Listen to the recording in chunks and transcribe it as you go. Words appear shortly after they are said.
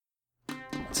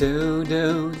Two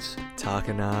dudes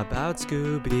talking about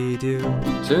Scooby-Doo.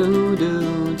 Two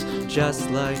dudes just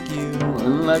like you.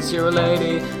 Unless you're a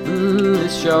lady,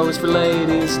 this show is for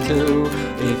ladies too.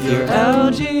 If you're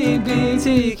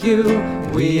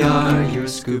LGBTQ, we are your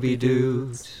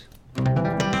Scooby-Doos.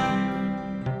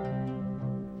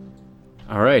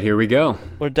 All right, here we go.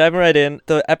 We're diving right in.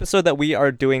 The episode that we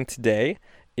are doing today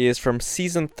is from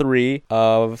season 3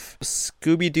 of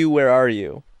Scooby-Doo, Where Are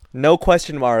You? No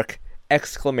question mark.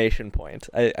 Exclamation point.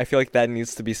 I feel like that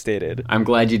needs to be stated. I'm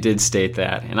glad you did state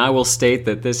that. And I will state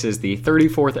that this is the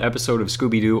 34th episode of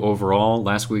Scooby-Doo overall.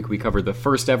 Last week we covered the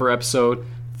first ever episode.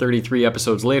 33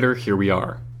 episodes later, here we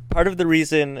are. Part of the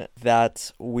reason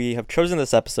that we have chosen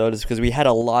this episode is because we had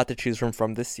a lot to choose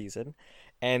from this season.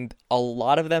 And a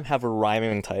lot of them have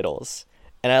rhyming titles.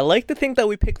 And I like to think that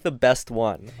we picked the best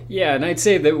one. Yeah, and I'd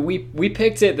say that we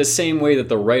picked it the same way that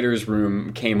the writer's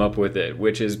room came up with it,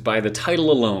 which is by the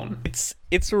title alone.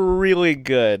 It's really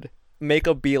good. Make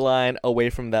a beeline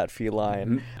away from that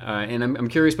feline. And I'm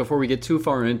curious, before we get too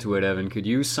far into it, Evan, could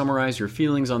you summarize your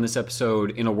feelings on this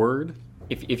episode in a word?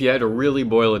 If you had to really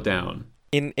boil it down.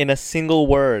 In a single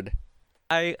word.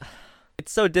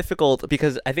 It's so difficult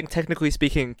because I think technically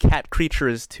speaking, cat creature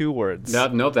is 2 words.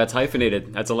 Nope, that's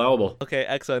hyphenated. That's allowable. Okay,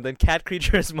 excellent. Then cat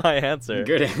creature is my answer.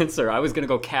 Good answer. I was going to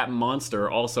go cat monster,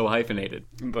 also hyphenated.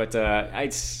 But I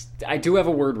do have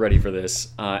a word ready for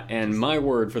this. And my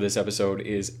word for this episode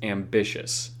is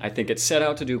ambitious. I think it set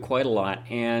out to do quite a lot,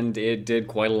 and it did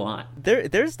quite a lot.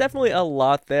 There's definitely a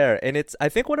lot there. And it's, I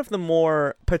think, one of the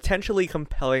more potentially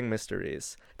compelling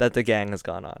mysteries that the gang has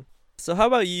gone on. So how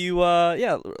about you,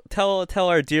 tell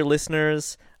our dear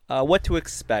listeners what to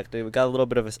expect. We've got a little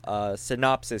bit of a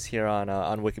synopsis here on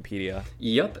Wikipedia.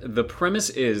 Yep, the premise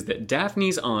is that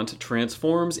Daphne's aunt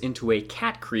transforms into a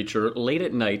cat creature late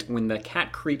at night when the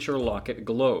cat creature locket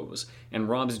glows, and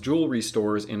robs jewelry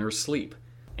stores in her sleep.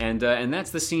 And that's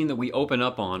the scene that we open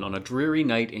up on a dreary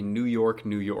night in New York,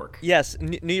 New York. Yes,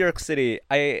 New York City.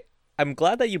 I'm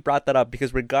glad that you brought that up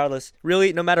because regardless,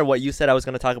 really, no matter what you said, I was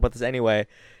going to talk about this anyway.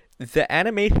 The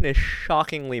animation is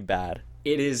shockingly bad.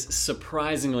 It is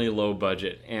surprisingly low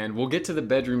budget, and we'll get to the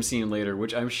bedroom scene later,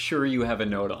 which I'm sure you have a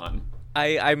note on.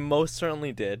 I most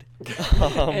certainly did.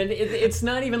 And it's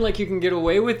not even like you can get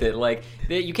away with it. Like,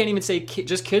 you can't even say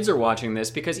just kids are watching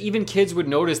this, because even kids would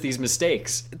notice these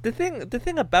mistakes. The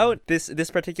thing about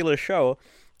this particular show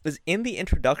is in the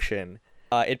introduction,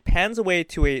 it pans away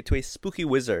to a spooky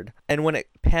wizard, and when it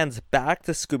pans back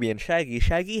to Scooby and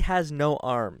Shaggy has no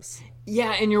arms.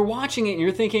 Yeah, and you're watching it and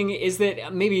you're thinking, is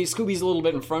that maybe Scooby's a little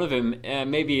bit in front of him,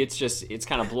 and maybe it's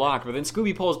kind of blocked, but then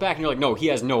Scooby pulls back and you're like, no, he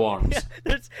has no arms.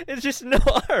 Yeah, it's just no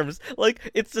arms.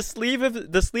 Like, it's the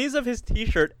sleeves of his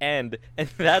t-shirt and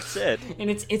that's it.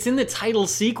 And it's in the title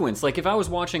sequence. Like, if I was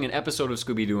watching an episode of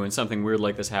Scooby-Doo and something weird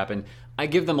like this happened, I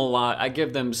give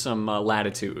them some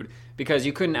latitude, because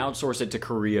you couldn't outsource it to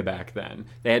Korea back then.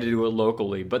 They had to do it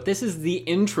locally. But this is the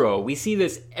intro. We see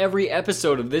this every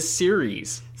episode of this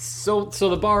series. So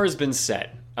the bar has been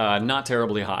set, not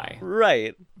terribly high.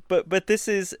 Right. But this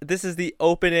is the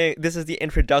opening. This is the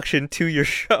introduction to your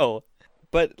show.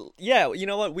 But yeah, you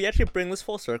know what? We actually bring this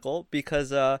full circle because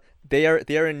they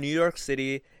are in New York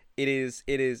City. It is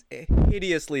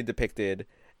hideously depicted.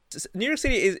 New York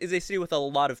City is a city with a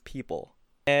lot of people.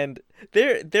 And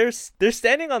they're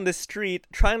standing on this street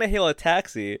trying to hail a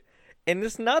taxi, and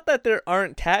it's not that there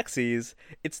aren't taxis,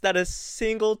 it's that a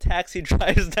single taxi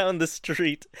drives down the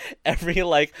street every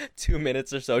 2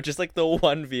 minutes or so, just like the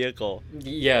one vehicle.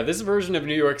 Yeah, this version of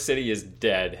New York City is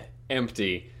dead,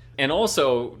 empty. And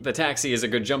also, the taxi is a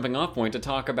good jumping off point to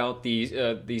talk about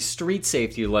the street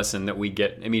safety lesson that we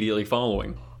get immediately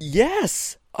following.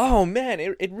 Yes! Oh man,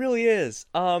 it really is.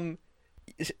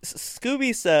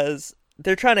 Scooby says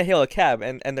they're trying to hail a cab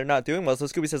and they're not doing well. So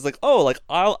Scooby says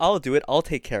I'll do it. I'll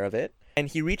take care of it. And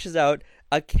he reaches out.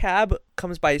 A cab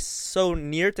comes by so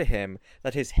near to him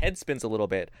that his head spins a little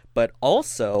bit. But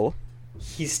also,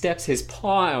 he steps his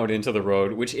paw out into the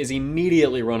road, which is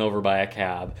immediately run over by a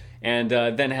cab. And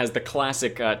then has the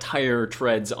classic tire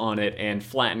treads on it and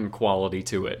flattened quality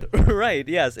to it. Right,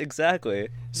 yes, exactly.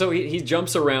 So he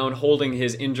jumps around holding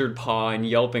his injured paw and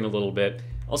yelping a little bit.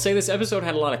 I'll say this episode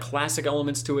had a lot of classic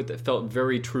elements to it that felt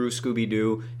very true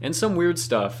Scooby-Doo, and some weird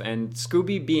stuff, and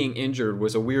Scooby being injured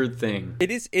was a weird thing. It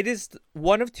is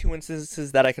one of 2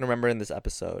 instances that I can remember in this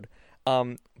episode.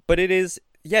 But it is,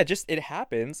 yeah, just it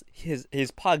happens.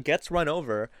 His paw gets run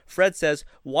over. Fred says,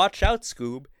 "Watch out,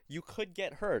 Scoob, you could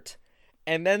get hurt."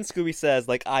 And then Scooby says,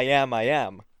 I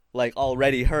am.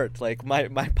 Already hurt.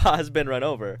 My paw has been run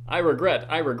over. I regret.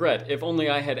 If only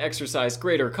I had exercised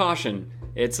greater caution.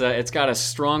 It's got a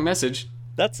strong message.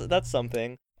 That's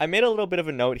something. I made a little bit of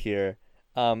a note here.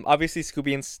 Obviously,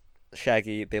 Scooby and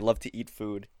Shaggy, they love to eat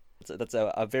food. That's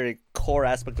a very core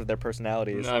aspect of their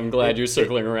personalities. I'm glad you're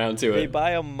circling around to They it.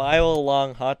 buy a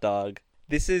mile-long hot dog.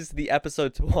 This is the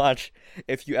episode to watch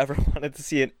if you ever wanted to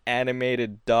see an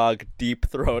animated dog deep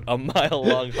throat a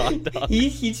mile-long hot dog.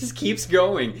 He just keeps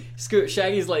going.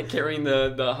 Shaggy's like carrying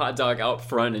the hot dog out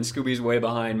front, and Scooby's way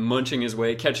behind, munching his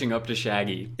way, catching up to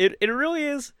Shaggy. It really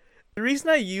is. The reason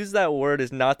I use that word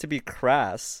is not to be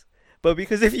crass, but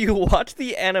because if you watch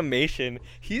the animation,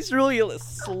 he's really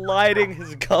sliding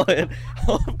his gullet.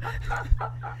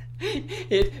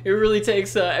 It really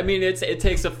takes it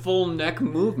takes a full neck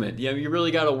movement. You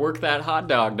really got to work that hot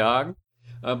dog.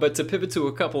 But to pivot to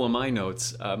a couple of my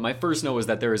notes, my first note is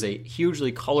that there is a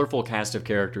hugely colorful cast of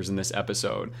characters in this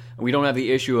episode. We don't have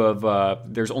the issue of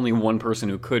there's only one person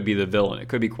who could be the villain. It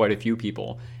could be quite a few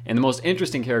people. And the most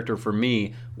interesting character for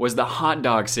me was the hot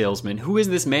dog salesman. Who is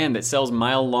this man that sells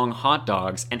mile-long hot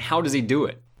dogs, and how does he do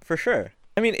it? For sure.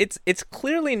 I mean, it's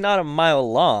clearly not a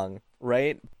mile long,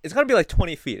 right? It's got to be like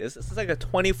 20 feet. It's like a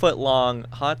 20-foot long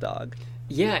hot dog.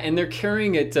 Yeah, and they're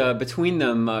carrying it between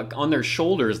them on their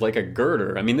shoulders like a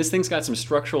girder. I mean, this thing's got some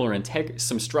structural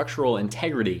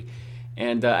integrity.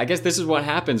 And I guess this is what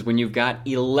happens when you've got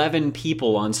 11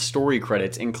 people on story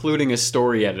credits, including a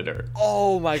story editor.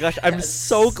 Oh my gosh, I'm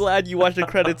so glad you watched the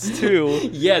credits too.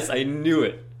 Yes, I knew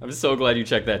it. I'm so glad you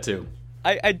checked that too.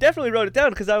 I definitely wrote it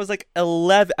down because I was like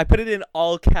 11. I put it in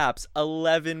all caps.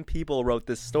 11 people wrote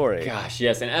this story. Gosh,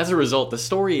 yes. And as a result, the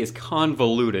story is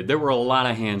convoluted. There were a lot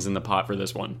of hands in the pot for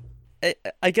this one.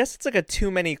 I guess it's like a too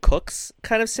many cooks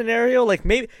kind of scenario. Like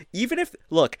maybe even if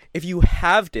you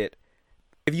halved it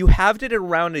and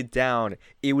rounded down,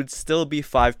 it would still be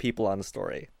 5 people on the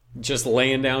story. Just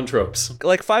laying down tropes.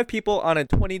 Like 5 people on a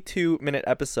 22-minute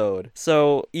episode.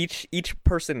 So each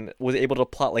person was able to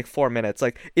plot like 4 minutes.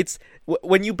 Like it's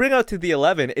when you bring out to the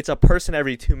 11, it's a person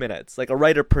every 2 minutes, like a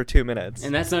writer per 2 minutes.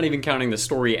 And that's not even counting the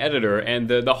story editor and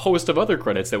the host of other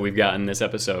credits that we've gotten this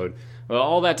episode. Well,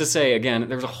 all that to say, again,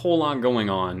 there's a whole lot going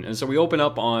on. And so we open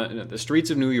up on the streets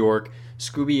of New York.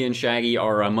 Scooby and Shaggy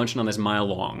are munching on this mile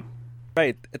long.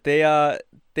 Right.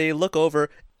 They look over.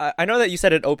 I know that you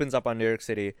said it opens up on New York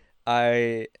City.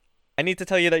 I need to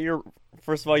tell you that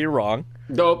first of all, you're wrong.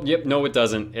 No, it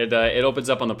doesn't. It opens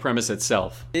up on the premise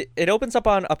itself. It opens up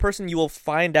on a person you will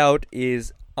find out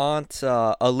is Aunt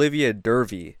Olivia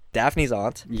Dervey, Daphne's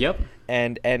aunt. Yep.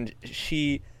 And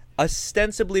she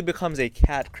ostensibly becomes a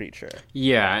cat creature.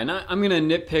 Yeah, and I'm going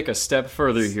to nitpick a step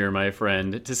further here, my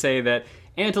friend, to say that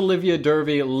Aunt Olivia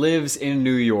Dervey lives in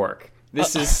New York.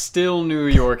 This is still New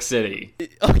York City.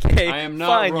 Okay, I am not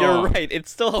fine, wrong. You're right. It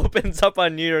still opens up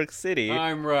on New York City.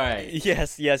 I'm right.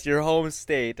 Yes, your home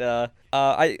state.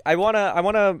 I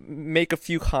wanna make a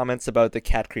few comments about the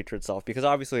cat creature itself because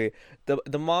obviously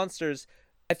the monsters.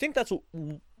 I think that's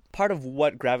part of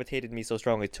what gravitated me so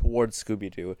strongly towards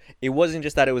Scooby-Doo. It wasn't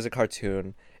just that it was a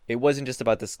cartoon. It wasn't just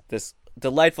about this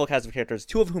delightful cast of characters,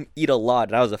 2 of whom eat a lot,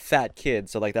 and I was a fat kid,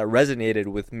 so like that resonated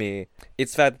with me.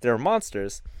 It's the fact that they're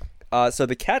monsters. So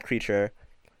the cat creature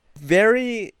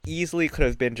very easily could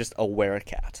have been just a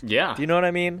werecat. Yeah. Do you know what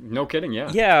I mean? No kidding,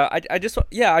 yeah. Yeah, I just want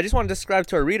to describe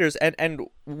to our readers, and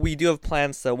we do have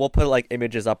plans, so we'll put like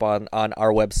images up on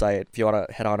our website if you want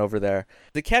to head on over there.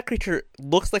 The cat creature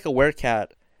looks like a werecat,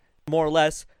 more or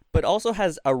less, but also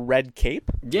has a red cape.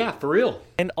 Yeah, for real.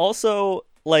 And also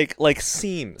like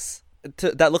seams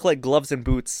that look like gloves and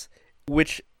boots,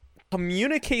 which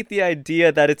communicate the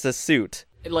idea that it's a suit.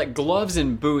 Like gloves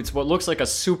and boots, what looks like a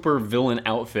super villain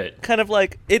outfit. Kind of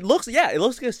like it looks like a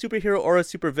superhero or a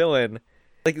supervillain.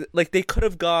 Like they could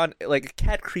have gone like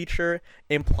cat creature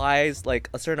implies like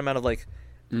a certain amount of like.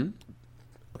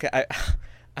 Okay,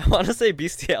 I want to say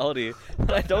bestiality,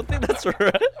 but I don't think that's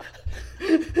right.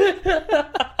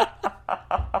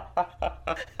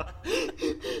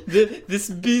 This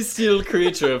bestial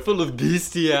creature full of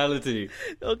bestiality.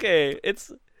 Okay,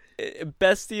 it's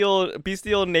bestial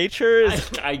nature is.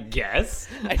 I guess.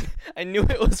 I knew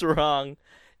it was wrong.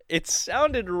 It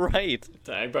sounded right.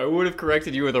 I would have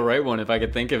corrected you with the right one if I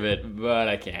could think of it, but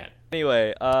I can't.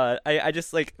 Anyway, I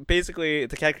just like basically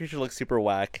the cat creature looks super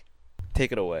whack.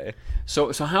 Take it away.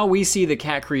 So how we see the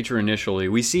cat creature initially,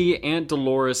 we see Aunt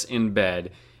Dolores in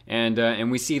bed,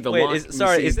 and we see the. Wait,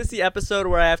 is this the episode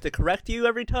where I have to correct you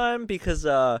every time because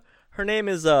her name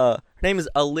is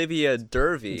Olivia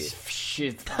Dervey.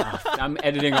 Shit, I'm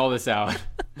editing all this out.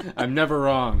 I'm never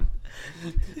wrong.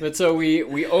 But so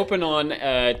we open on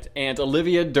Aunt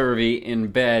Olivia Dervey in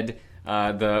bed.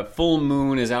 The full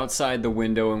moon is outside the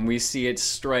window, and we see it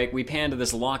strike. We pan to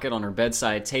this locket on her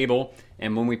bedside table,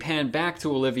 And when we pan back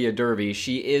to Olivia Derby,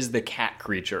 she is the cat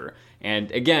creature.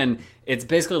 And again, it's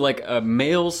basically like a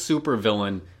male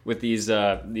supervillain with these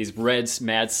red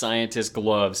mad scientist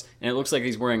gloves, and it looks like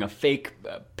he's wearing a fake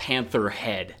panther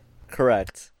head.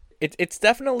 Correct. It's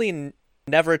definitely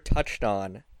never touched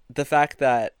on the fact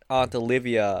that Aunt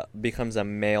Olivia becomes a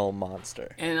male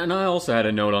monster. And I also had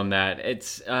a note on that.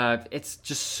 It's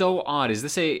just so odd. Is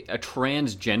this a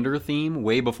transgender theme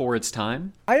way before its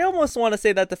time? I almost want to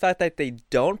say that the fact that they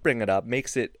don't bring it up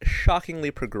makes it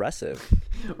shockingly progressive.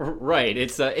 Right.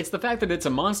 It's the fact that it's a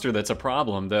monster that's a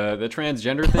problem. The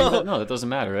transgender thing, no, that doesn't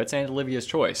matter. That's Aunt Olivia's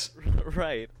choice.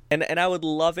 Right. And I would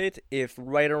love it if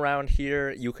right around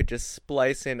here you could just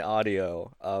splice in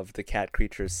audio of the cat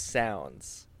creature's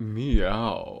sounds.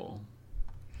 Meow.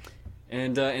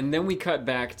 And then we cut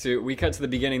to the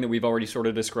beginning that we've already sort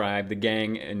of described. The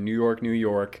gang in New York, New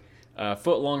York.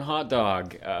 Foot-long hot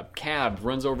dog. Cab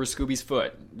runs over Scooby's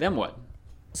foot. Then what?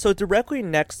 So directly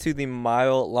next to the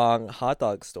mile-long hot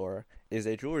dog store is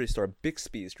a jewelry store,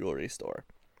 Bixby's jewelry store.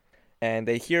 And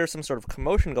they hear some sort of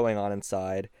commotion going on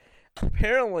inside.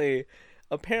 Apparently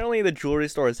the jewelry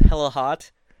store is hella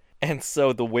hot, and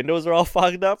so the windows are all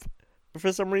fogged up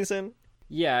for some reason.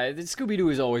 Yeah, Scooby-Doo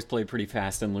has always played pretty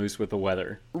fast and loose with the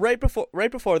weather. Right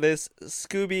before this,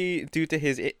 Scooby, due to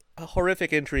his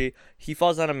horrific injury, he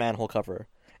falls down a manhole cover.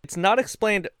 It's not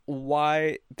explained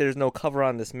why there's no cover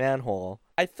on this manhole.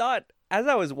 As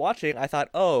I was watching, I thought,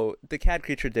 oh, the cat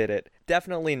creature did it.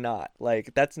 Definitely not.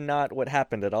 Like, that's not what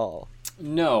happened at all.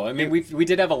 No, I mean, we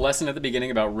did have a lesson at the beginning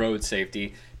about road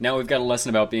safety. Now we've got a lesson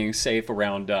about being safe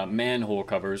around manhole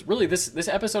covers. Really, this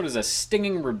episode is a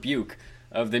stinging rebuke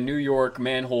of the New York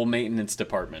manhole maintenance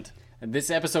department. This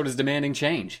episode is demanding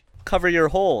change. Cover your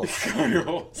holes. Cover your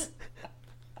holes.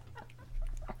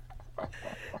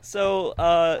 So,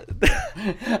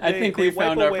 I think we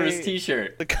found our first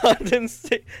T-shirt. The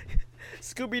condensate.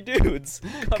 Scooby Dudes,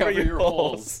 cover your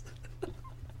holes.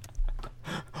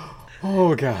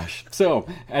 Oh gosh. So,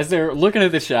 as they're looking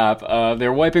at the shop,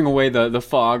 they're wiping away the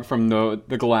fog from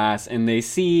the glass, and they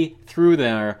see through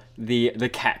there the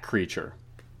cat creature.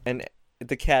 And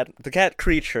the cat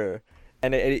creature,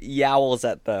 and it yowls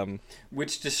at them.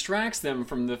 Which distracts them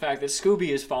from the fact that Scooby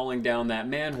is falling down that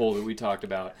manhole that we talked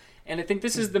about. And I think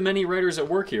this is the many writers at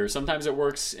work here. Sometimes it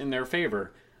works in their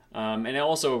favor. And it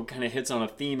also kind of hits on a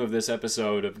theme of this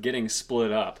episode of getting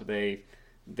split up. The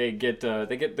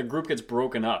group gets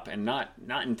broken up, and not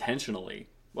intentionally.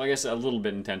 Well, I guess a little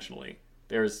bit intentionally.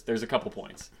 There's a couple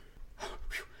points.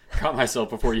 Caught myself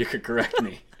before you could correct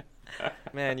me.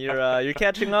 Man, you're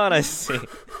catching on, I see.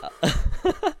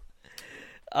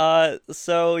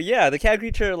 So yeah, the cat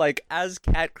creature, like as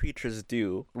cat creatures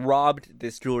do, robbed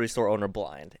this jewelry store owner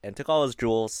blind and took all his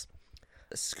jewels.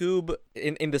 Scoob,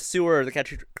 in the sewer, the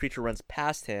cat creature runs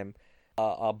past him.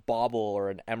 A bauble or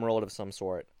an emerald of some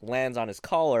sort lands on his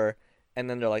collar, and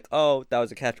then they're like, oh, that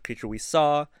was a cat creature we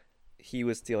saw. He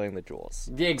was stealing the jewels.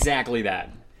 Yeah, exactly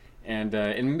that. And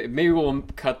maybe we'll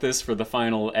cut this for the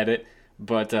final edit,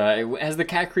 but as the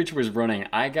cat creature was running,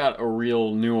 I got a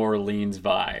real New Orleans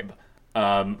vibe.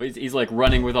 He's like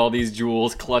running with all these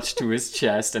jewels clutched to his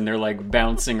chest, and they're like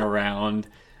bouncing around.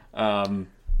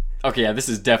 Okay, yeah, this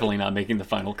is definitely not making the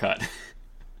final cut.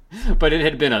 But it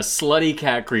had been a slutty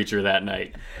cat creature that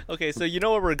night. Okay, so you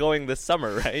know where we're going this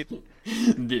summer, right?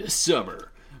 This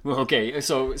summer. Okay,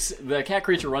 so the cat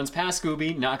creature runs past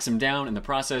Scooby, knocks him down. In the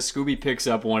process, Scooby picks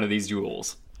up one of these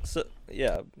jewels. So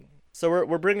yeah, so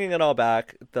we're bringing it all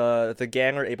back. The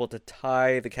gang are able to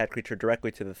tie the cat creature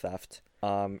directly to the theft.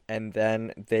 And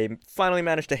then they finally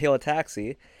manage to hail a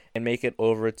taxi and make it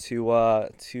over to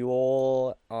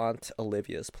old Aunt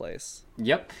Olivia's place.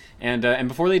 Yep, and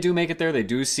before they do make it there, they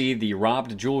do see the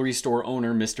robbed jewelry store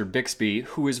owner, Mr. Bixby,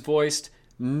 who is voiced,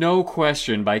 no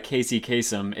question, by Casey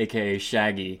Kasem, aka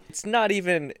Shaggy.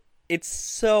 It's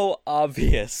so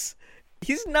obvious.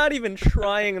 He's not even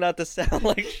trying not to sound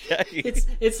like Shaggy.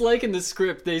 It's like in the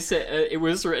script they said it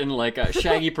was written like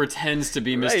Shaggy pretends to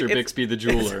be Mr. Bixby the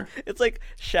jeweler. It's like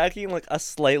Shaggy in like a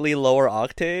slightly lower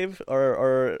octave,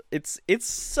 or it's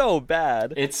so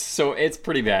bad. It's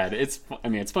pretty bad. It's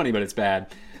funny, but it's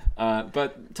bad.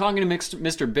 But talking to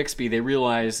Mr. Bixby, they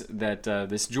realize that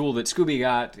this jewel that Scooby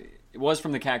got was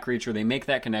from the cat creature. They make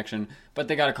that connection, but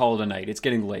they gotta call it a night. It's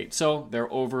getting late. So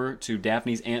they're over to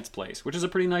Daphne's aunt's place, which is a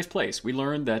pretty nice place. We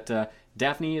learned that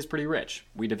Daphne is pretty rich.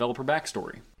 We develop her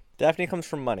backstory. Daphne comes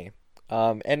from money.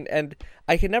 And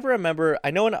I can never remember.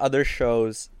 I know in other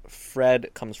shows,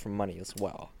 Fred comes from money as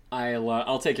well.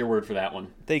 I'll take your word for that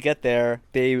one. They get there.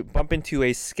 They bump into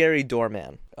a scary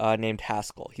doorman named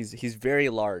Haskell. He's very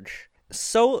large.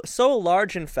 So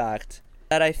large, in fact,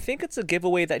 that I think it's a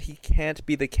giveaway that he can't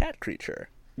be the cat creature.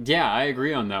 Yeah, I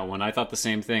agree on that one. I thought the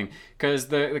same thing. Because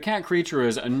the cat creature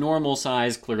is a normal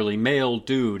size, clearly male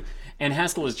dude, and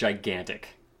Haskell is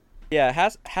gigantic. Yeah,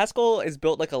 Haskell is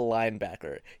built like a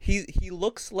linebacker. He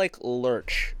looks like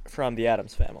Lurch from the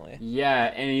Addams Family.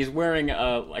 Yeah, and he's wearing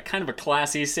a kind of a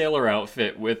classy sailor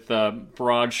outfit with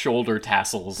broad shoulder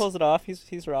tassels. Pulls it off.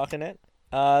 He's rocking it.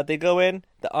 They go in.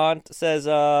 The aunt says,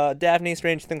 Daphne,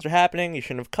 strange things are happening. You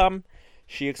shouldn't have come.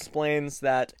 She explains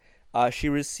that she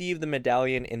received the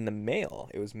medallion in the mail.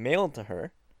 It was mailed to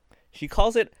her. She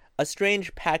calls it a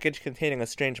strange package containing a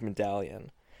strange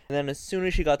medallion. And then as soon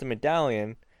as she got the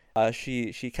medallion,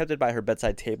 she kept it by her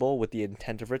bedside table with the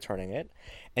intent of returning it.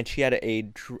 And she had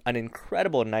an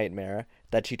incredible nightmare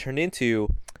that she turned into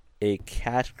a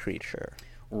cat creature.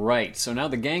 Right, so now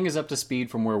the gang is up to speed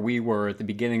from where we were at the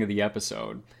beginning of the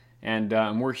episode.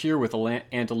 And we're here with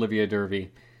Aunt Olivia Dervey.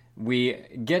 We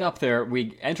get up there,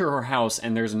 we enter her house,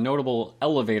 and there's a notable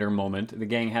elevator moment. The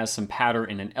gang has some patter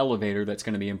in an elevator that's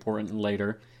going to be important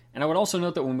later. And I would also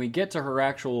note that when we get to her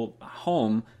actual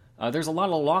home, there's a lot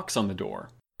of locks on the door.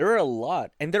 There are a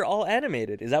lot, and they're all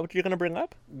animated. Is that what you're going to bring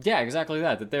up? Yeah, exactly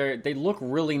that they look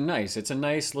really nice. It's a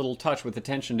nice little touch with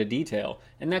attention to detail.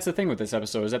 And that's the thing with this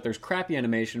episode, is that there's crappy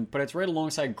animation, but it's right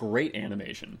alongside great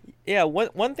animation. Yeah,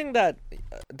 one thing that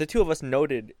the two of us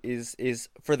noted is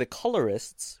for the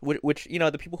colorists, which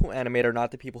the people who animate are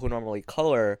not the people who normally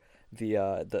color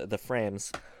the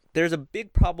frames. There's a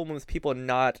big problem with people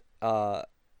not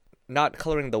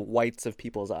coloring the whites of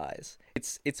people's eyes.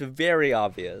 It's very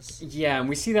obvious. Yeah, and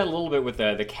we see that a little bit with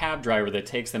the cab driver that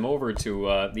takes them over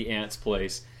to the aunt's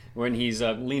place. When he's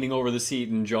leaning over the seat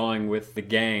and jawing with the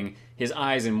gang, his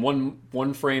eyes in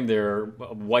one frame they're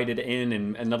whited in,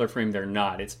 and another frame they're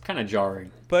not. It's kind of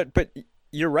jarring. But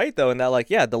you're right though in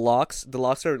that the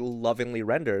locks are lovingly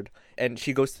rendered, and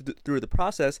she goes through the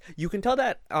process. You can tell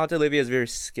that Aunt Olivia is very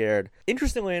scared.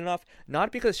 Interestingly enough,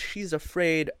 not because she's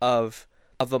afraid of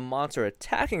a monster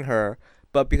attacking her,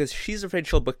 but because she's afraid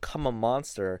she'll become a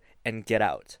monster and get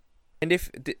out. And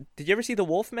did you ever see The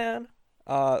Wolfman?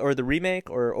 Or the remake,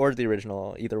 or the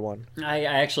original, either one? I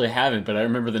actually haven't, but I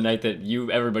remember the night that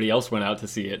everybody else went out to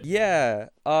see it. Yeah,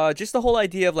 just the whole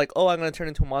idea of I'm going to turn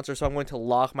into a monster, so I'm going to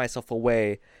lock myself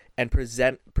away and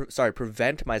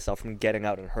prevent myself from getting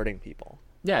out and hurting people.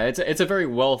 Yeah, it's a very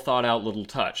well thought out little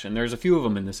touch, and there's a few of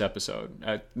them in this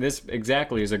episode. This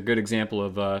exactly is a good example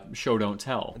of show don't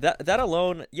tell. That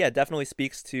alone, yeah, definitely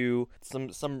speaks to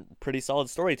some pretty solid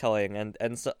storytelling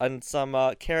and some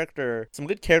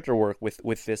good character work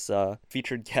with this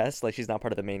featured guest. She's not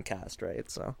part of the main cast, right?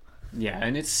 So. Yeah,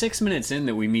 and it's 6 minutes in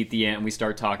that we meet the aunt and we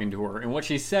start talking to her, and what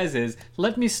she says is,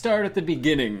 "Let me start at the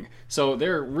beginning." So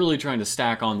they're really trying to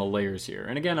stack on the layers here,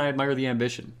 and again, I admire the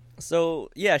ambition. So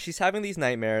yeah, she's having these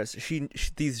nightmares.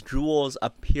 These jewels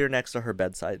appear next to her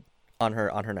bedside, on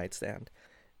her nightstand.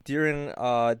 During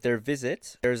their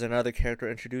visit, there's another character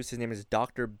introduced. His name is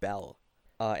Dr. Bell,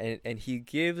 and he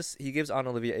gives Aunt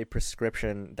Olivia a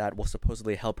prescription that will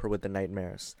supposedly help her with the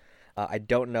nightmares. I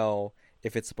don't know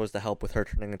if it's supposed to help with her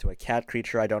turning into a cat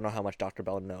creature. I don't know how much Dr.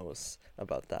 Bell knows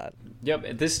about that. Yep,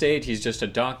 at this stage, he's just a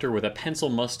doctor with a pencil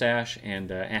mustache and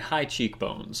high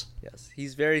cheekbones. Yes,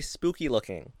 he's very spooky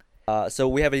looking. So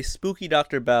we have a spooky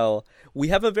Dr. Bell. We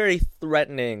have a very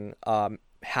threatening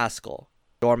Haskell,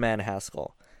 doorman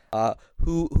Haskell,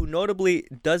 who notably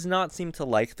does not seem to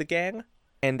like the gang,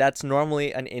 and that's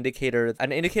normally an indicator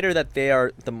that they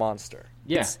are the monster.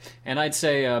 Yeah, and I'd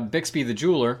say Bixby the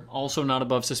jeweler, also not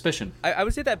above suspicion. I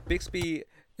would say that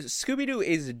Scooby-Doo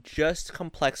is just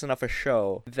complex enough a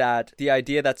show that the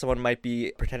idea that someone might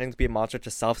be pretending to be a monster to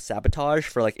self-sabotage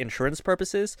for insurance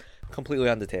purposes, completely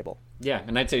on the table. Yeah,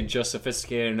 and I'd say just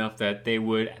sophisticated enough that they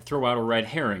would throw out a red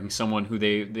herring, someone who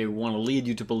they want to lead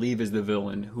you to believe is the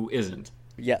villain who isn't.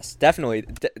 Yes, definitely.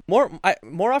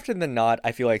 More often than not,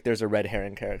 I feel like there's a red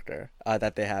herring character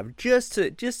that they have just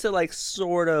to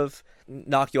sort of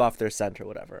knock you off their scent or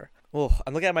whatever. Oh,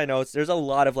 I'm looking at my notes. There's a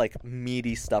lot of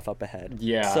meaty stuff up ahead.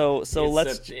 Yeah. So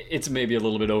it's maybe a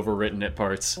little bit overwritten at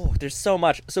parts. Oh, there's so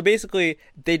much. So basically,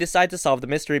 they decide to solve the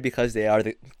mystery because they are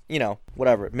the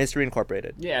Mystery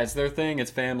Incorporated. Yeah, it's their thing.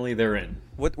 It's family. They're in.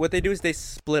 What they do is they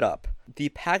split up. The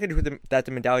package that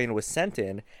the medallion was sent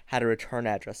in had a return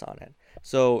address on it.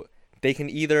 So they can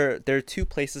there are two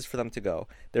places for them to go.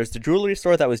 There's the jewelry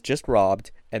store that was just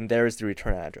robbed, and there's the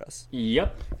return address.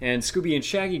 Yep, and Scooby and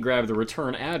Shaggy grab the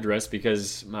return address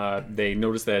because they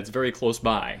notice that it's very close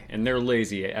by, and they're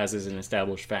lazy, as is an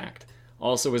established fact.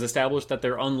 Also, it was established that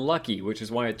they're unlucky, which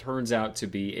is why it turns out to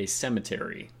be a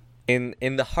cemetery. In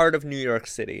the heart of New York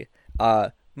City.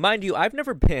 Mind you, I've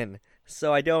never been,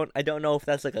 so I don't know if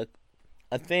that's a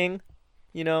a thing,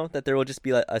 that there will just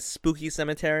be like a spooky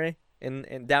cemetery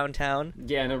in downtown.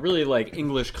 Yeah, and a really like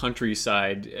English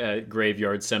countryside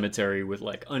graveyard cemetery with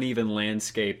like uneven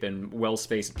landscape and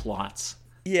well-spaced plots.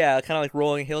 Yeah, kind of like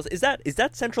rolling hills. Is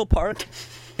that Central Park?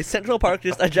 Is Central Park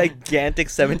just a gigantic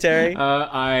cemetery?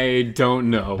 I don't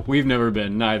know. We've never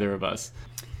been, neither of us.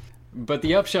 But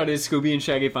the upshot is Scooby and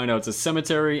Shaggy find out it's a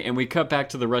cemetery, and we cut back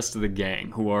to the rest of the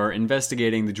gang, who are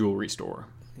investigating the jewelry store.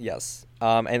 Yes.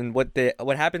 And what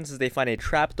happens is they find a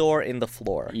trapdoor in the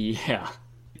floor. Yeah.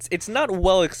 It's not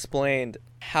well explained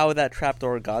how that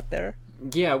trapdoor got there.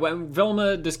 Yeah, when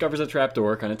Velma discovers a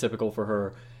trapdoor, kind of typical for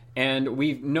her, and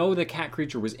we know the cat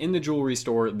creature was in the jewelry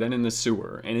store, then in the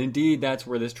sewer, and indeed that's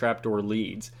where this trapdoor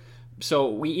leads. So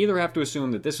we either have to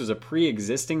assume that this was a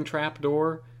pre-existing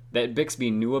trapdoor that Bixby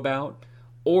knew about,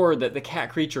 or that the cat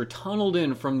creature tunneled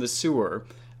in from the sewer,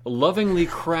 lovingly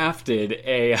crafted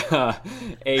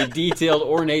a detailed,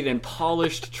 ornate, and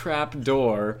polished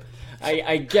trapdoor.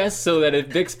 I guess so that if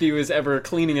Bixby was ever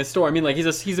cleaning a store, I mean, like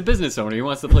he's a business owner, he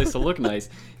wants the place to look nice,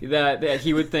 that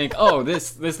he would think, oh,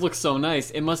 this looks so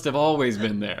nice, it must have always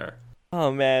been there.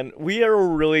 Oh man, we are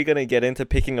really gonna get into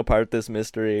picking apart this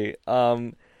mystery.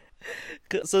 So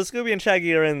Scooby and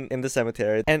Shaggy are in the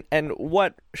cemetery, and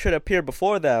what should appear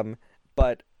before them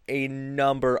but a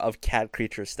number of cat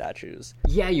creature statues.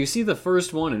 Yeah, you see the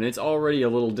first one and it's already a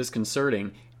little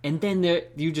disconcerting. And then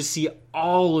you just see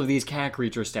all of these cat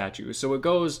creature statues. So it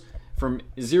goes from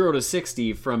 0 to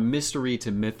 60, from mystery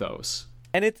to mythos.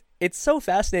 And it's so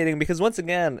fascinating because, once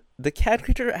again, the cat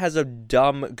creature has a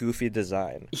dumb, goofy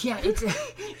design. Yeah,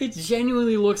 it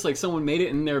genuinely looks like someone made it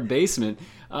in their basement.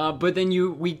 But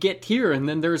then we get here, and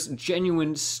then there's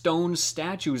genuine stone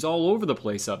statues all over the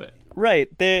place of it. Right.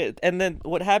 And then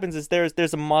what happens is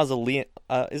there's a mausoleum.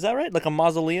 Is that right? Like a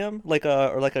mausoleum,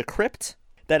 or like a crypt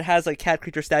that has like cat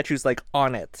creature statues like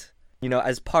on it,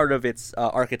 as part of its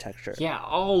architecture. Yeah,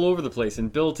 all over the place and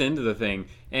built into the thing.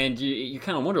 And you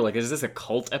kind of wonder, like, is this a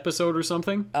cult episode or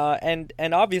something? And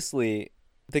obviously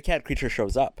the cat creature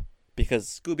shows up because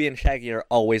Scooby and Shaggy are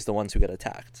always the ones who get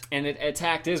attacked. And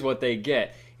attacked is what they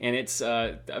get. And it's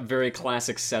a very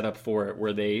classic setup for it,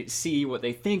 where they see what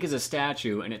they think is a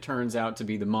statue and it turns out to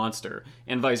be the monster,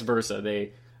 and vice versa.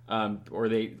 They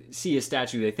see a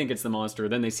statue, they think it's the monster,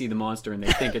 then they see the monster and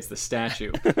they think it's the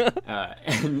statue.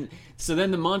 And so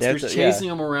then the monster's chasing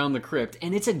them around the crypt,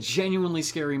 and it's a genuinely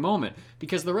scary moment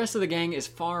because the rest of the gang is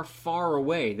far, far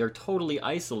away. They're totally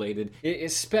isolated,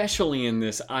 especially in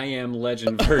this I Am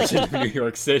Legend version of New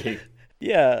York City.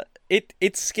 Yeah,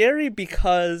 it's scary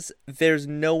because there's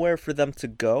nowhere for them to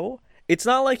go. It's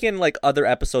not like in like other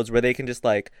episodes where they can just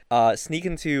like sneak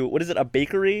into, what is it, a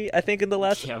bakery, I think in the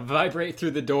last... Yeah, vibrate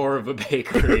through the door of a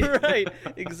bakery. Right,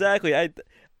 exactly.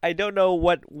 I don't know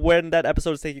when that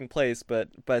episode is taking place, but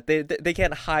they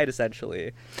can't hide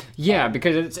essentially. Yeah,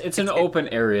 because it's an open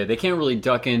area. They can't really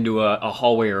duck into a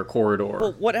hallway or a corridor.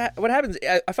 Well, what happens,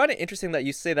 I find it interesting that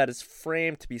you say that is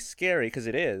framed to be scary, because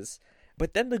it is,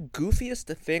 but then the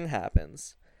goofiest thing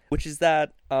happens, which is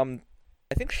that...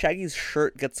 I think Shaggy's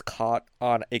shirt gets caught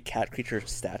on a cat creature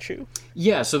statue.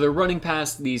 Yeah, so they're running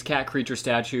past these cat creature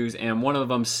statues, and one of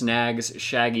them snags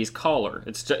Shaggy's collar.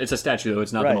 It's a statue, though.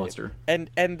 It's not the monster. And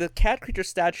the cat creature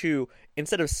statue,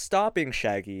 instead of stopping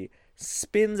Shaggy,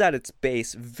 spins at its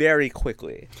base very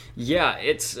quickly. Yeah,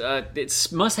 it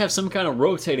must have some kind of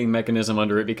rotating mechanism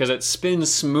under it, because it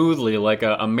spins smoothly like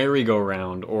a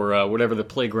merry-go-round, or whatever the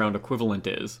playground equivalent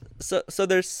is. So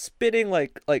they're spinning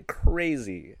like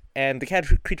crazy, and the cat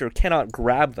creature cannot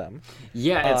grab them.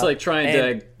 Yeah, it's like trying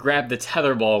to grab the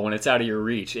tetherball when it's out of your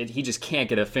reach. He just can't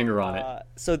get a finger on it.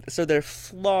 So they're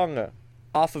flung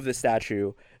off of the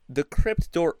statue. The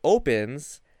crypt door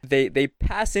opens. They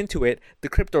pass into it. The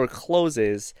crypt door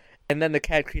closes, and then the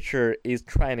cat creature is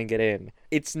trying to get in.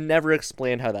 It's never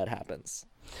explained how that happens.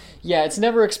 Yeah, it's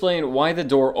never explained why the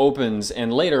door opens,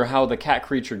 and later how the cat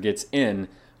creature gets in.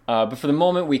 But for the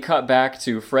moment, we cut back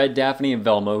to Fred, Daphne, and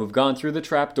Velma, who've gone through the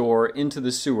trapdoor into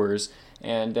the sewers,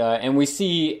 and we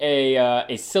see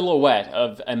a silhouette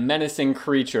of a menacing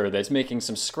creature that's making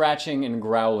some scratching and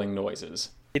growling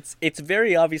noises. It's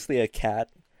very obviously a cat,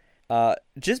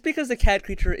 just because the cat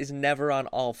creature is never on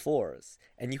all fours,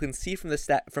 and you can see from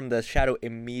the shadow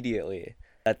immediately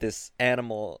that this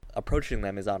animal approaching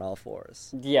them is on all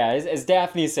fours. Yeah, as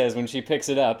Daphne says when she picks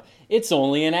it up, it's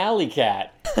only an alley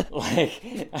cat.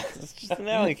 It's just an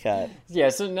alley cat. Yeah,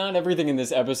 so not everything in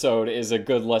this episode is a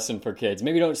good lesson for kids.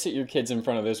 Maybe don't sit your kids in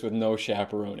front of this with no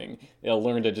chaperoning. They'll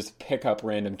learn to just pick up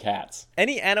random cats.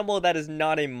 Any animal that is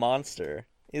not a monster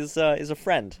is a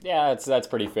friend. Yeah, that's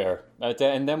pretty fair.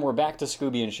 And then we're back to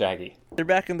Scooby and Shaggy. They're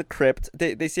back in the crypt.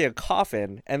 They see a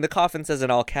coffin, and the coffin says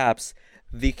in all caps,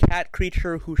 "The cat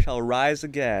creature who shall rise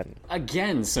again."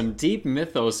 Again, some deep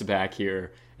mythos back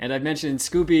here. And I mentioned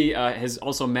Scooby has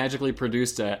also magically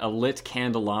produced a lit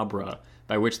candelabra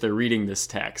by which they're reading this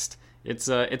text. It's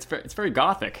very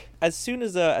gothic. As soon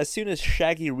as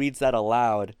Shaggy reads that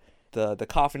aloud, the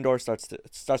coffin door starts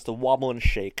to wobble and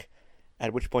shake.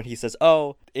 At which point he says,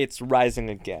 "Oh, it's rising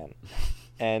again."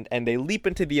 And they leap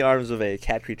into the arms of a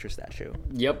cat creature statue.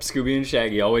 Yep, Scooby and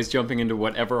Shaggy always jumping into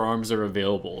whatever arms are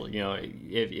available. You know,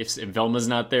 if Velma's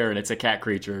not there and it's a cat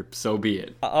creature, so be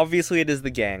it. Obviously, it is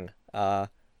the gang.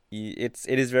 It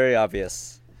is very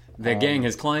obvious. The gang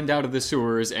has climbed out of the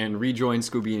sewers and rejoined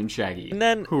Scooby and Shaggy. And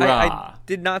then I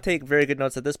did not take very good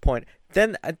notes at this point.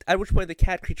 Then at which point the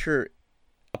cat creature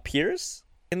appears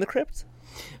in the crypt.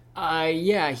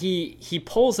 Yeah, he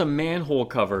pulls a manhole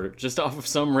cover just off of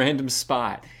some random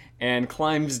spot and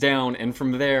climbs down, and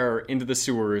from there into the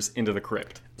sewers, into the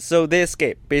crypt. So they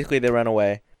escape. Basically, they run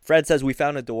away. Fred says, "We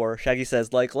found a door." Shaggy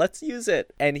says, "Let's use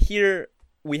it." And here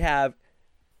we have,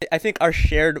 I think, our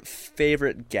shared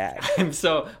favorite gag. I'm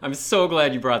so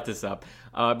glad you brought this up,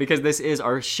 because this is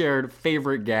our shared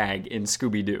favorite gag in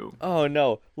Scooby-Doo. Oh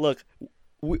no! Look,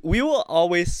 we will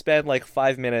always spend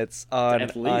 5 minutes on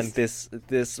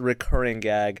this recurring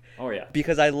gag. Oh yeah,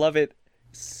 because I love it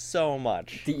so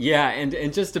much. Yeah,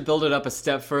 and just to build it up a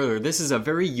step further, this is a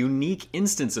very unique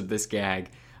instance of this gag.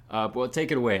 Well,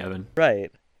 take it away, Evan.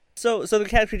 Right. So the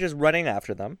cat creature's running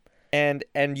after them. And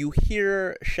you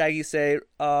hear Shaggy say,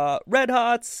 "Red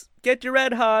Hots, get your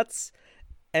Red Hots."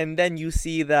 And then you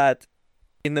see that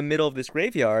in the middle of this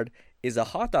graveyard is a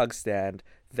hot dog stand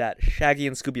that Shaggy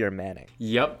and Scooby are manning.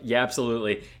 Yep, yeah,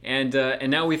 absolutely. And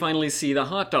now we finally see the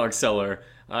hot dog seller,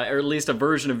 or at least a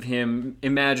version of him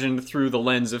imagined through the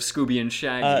lens of Scooby and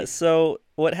Shaggy. So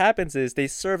what happens is they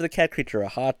serve the cat creature a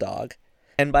hot dog.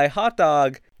 And by hot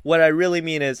dog, what I really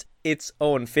mean is its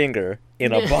own finger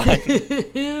in a bun.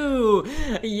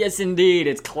 Yes, indeed.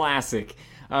 It's classic.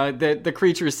 The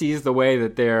creature sees the way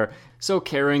that they're so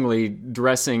caringly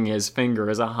dressing his finger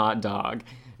as a hot dog.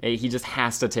 He just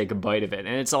has to take a bite of it.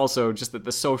 And it's also just that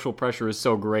the social pressure is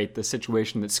so great, the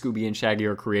situation that Scooby and Shaggy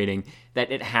are creating,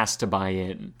 that it has to buy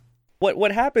in.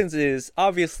 What happens is,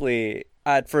 obviously,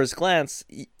 at first glance,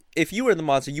 if you were the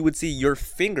monster, you would see your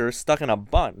finger stuck in a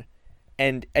bun.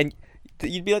 And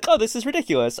you'd be like, "Oh, this is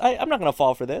ridiculous. I'm not gonna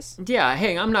fall for this." Yeah,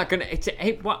 hey, I'm not gonna.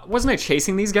 Hey, wasn't I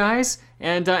chasing these guys?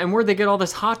 And where'd they get all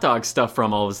this hot dog stuff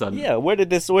from all of a sudden? Yeah, where did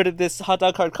this hot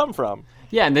dog cart come from?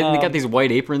 Yeah, and then they got these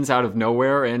white aprons out of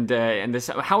nowhere, and this.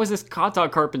 How has this hot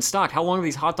dog cart been stocked? How long have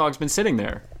these hot dogs been sitting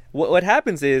there? What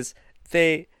happens is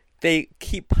they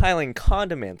keep piling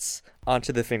condiments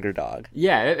onto the finger dog.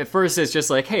 Yeah, at first it's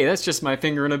just like, "Hey, that's just my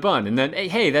finger in a bun," and then,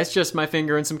 "Hey, that's just my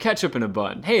finger and some ketchup in a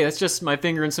bun." "Hey, that's just my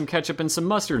finger and some ketchup and some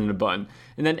mustard in a bun,"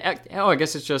 and then, "Oh, I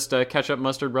guess it's just ketchup,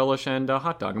 mustard, relish, and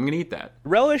hot dog. I'm gonna eat that."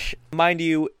 Relish, mind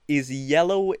you, is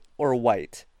yellow or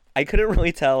white. I couldn't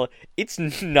really tell. It's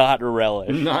not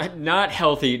relish. Not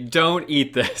healthy. Don't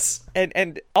eat this.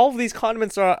 And all of these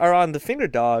condiments are on the finger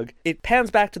dog. It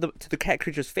pans back to the cat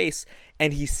creature's face,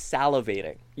 and he's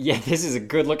salivating. Yeah, this is a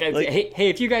good look. Hey,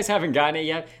 if you guys haven't gotten it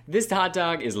yet, this hot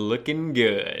dog is looking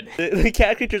good. The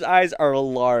cat creature's eyes are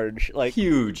large,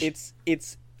 huge.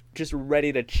 It's just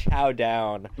ready to chow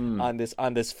down on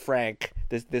this Frank,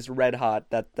 this red hot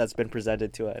that's been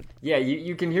presented to it. Yeah,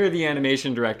 you can hear the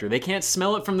animation director. They can't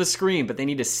smell it from the screen, but they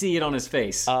need to see it on his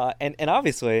face. And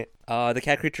obviously, the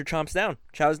cat creature chows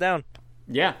down.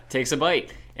 Yeah, takes a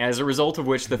bite. As a result of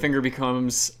which the finger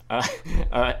becomes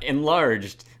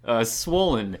enlarged,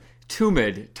 swollen,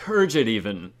 tumid, turgid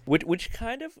even. Which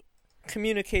kind of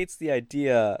communicates the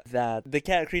idea that the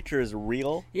cat creature is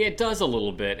real. Yeah, it does a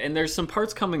little bit, and there's some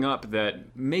parts coming up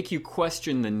that make you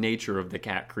question the nature of the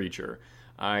cat creature.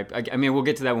 I mean, we'll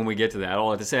get to that when we get to that. All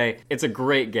I have to say, it's a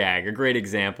great gag, a great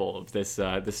example of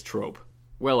this trope.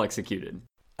 Well executed.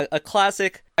 A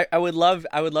classic. I would love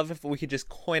if we could just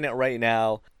coin it right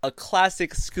now. A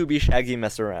classic Scooby Shaggy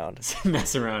mess around.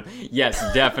 Mess around. Yes,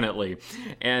 definitely.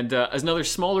 And another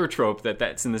smaller trope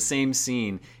that's in the same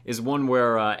scene is one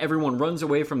where everyone runs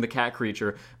away from the cat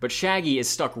creature, but Shaggy is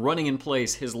stuck running in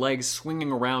place, his legs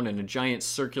swinging around in a giant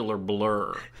circular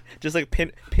blur. Just like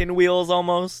pinwheels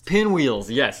almost.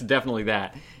 Pinwheels, yes, definitely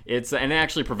that. And it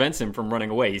actually prevents him from running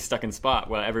away. He's stuck in spot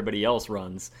while everybody else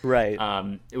runs. Right.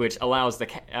 Which allows the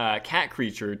cat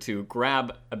creature to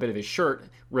grab a bit of his shirt,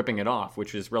 ripping it off,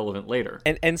 which is relevant later.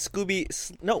 And Scooby...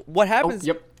 No, what happens...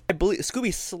 Yep. I believe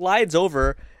Scooby slides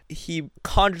over. He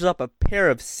conjures up a pair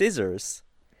of scissors.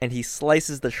 and he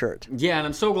slices the shirt. Yeah, and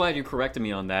I'm so glad you corrected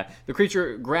me on that. The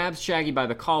creature grabs Shaggy by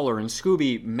the collar, and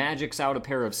Scooby magics out a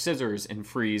pair of scissors and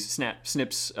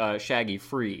snips Shaggy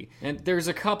free. And there's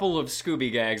a couple of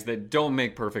Scooby gags that don't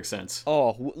make perfect sense.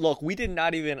 Oh, look, we did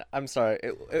not even... I'm sorry.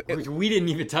 We didn't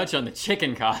even touch on the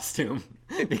chicken costume.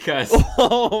 Because...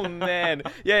 Oh, man.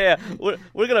 Yeah. We're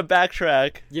going to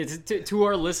backtrack. Yeah, to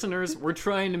our listeners, we're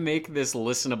trying to make this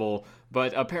listenable,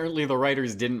 but apparently the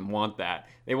writers didn't want that.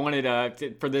 They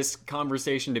wanted for this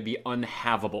conversation to be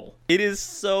unhavable. It is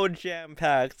so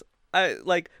jam-packed.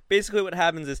 Basically what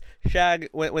happens is Shag,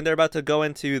 when they're about to go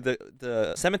into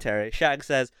the cemetery, Shag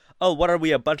says, "Oh, what are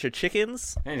we, a bunch of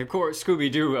chickens?" And of course,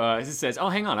 Scooby-Doo says, "Oh,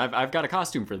 hang on, I've got a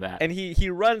costume for that." And he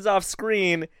runs off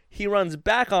screen, he runs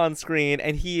back on screen,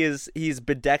 and he's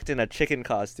bedecked in a chicken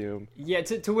costume. Yeah,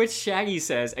 to which Shaggy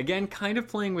says, again, kind of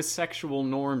playing with sexual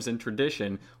norms and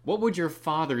tradition, "What would your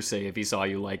father say if he saw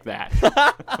you like that?"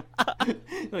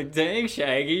 Like, dang,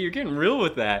 Shaggy, you're getting real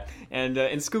with that. And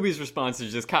Scooby's response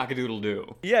is just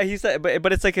cock-a-doodle-doo. Yeah, he said,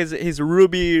 but it's like his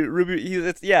ruby.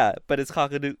 But it's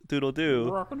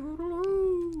cock-a-doodle-doo.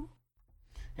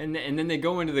 And then they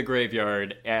go into the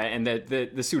graveyard, and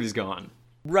the suit is gone.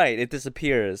 Right, it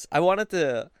disappears. I wanted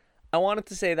to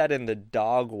say that in the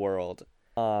dog world,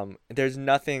 there's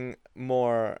nothing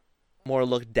more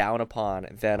looked down upon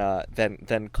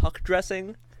than cock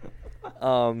dressing. But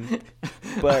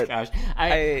Oh, gosh,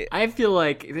 I feel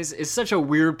like this is such a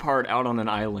weird part out on an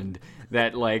island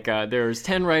that there's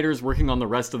 10 writers working on the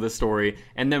rest of the story,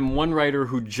 and then one writer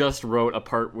who just wrote a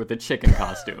part with a chicken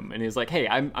costume, and he's like, "Hey,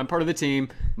 I'm part of the team.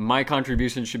 My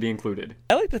contribution should be included."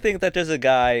 I like to think that there's a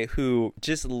guy who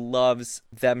just loves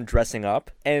them dressing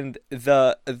up, and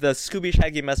the Scooby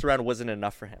Shaggy mess around wasn't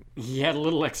enough for him. He had a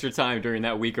little extra time during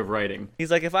that week of writing. He's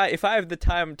like, if I have the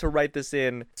time to write this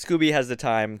in, Scooby has the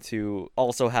time to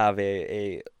also have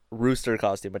a rooster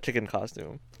costume, a chicken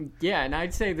costume. Yeah, and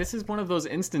I'd say this is one of those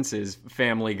instances,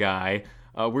 Family Guy,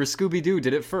 where Scooby-Doo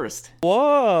did it first.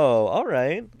 Whoa, all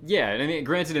right. Yeah, I mean,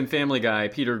 granted, in Family Guy,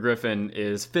 Peter Griffin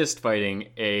is fist fighting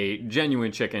a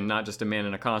genuine chicken, not just a man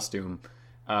in a costume,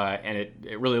 and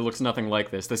it really looks nothing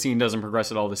like this. The scene doesn't progress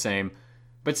at all the same,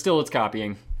 but still it's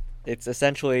copying. It's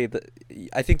essentially,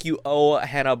 I think you owe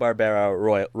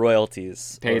Hanna-Barbera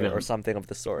royalties. Pay them. Or something of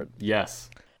the sort. Yes.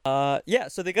 Yeah,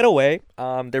 so they get away.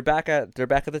 They're back at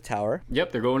the tower.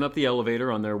 Yep, they're going up the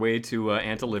elevator on their way to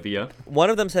Aunt Olivia.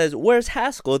 One of them says, "Where's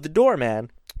Haskell, the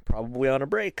doorman?" Probably on a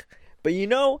break. But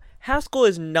Haskell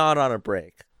is not on a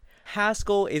break.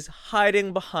 Haskell is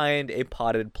hiding behind a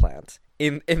potted plant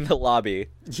in the lobby.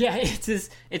 Yeah, it's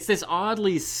this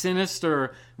oddly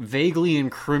sinister, vaguely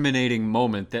incriminating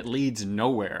moment that leads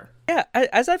nowhere. Yeah,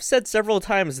 as I've said several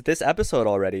times this episode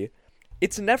already,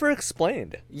 it's never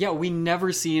explained. Yeah, we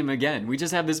never see him again. We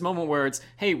just have this moment where it's,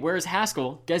 "Hey, where's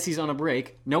Haskell? Guess he's on a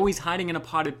break." No, he's hiding in a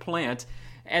potted plant.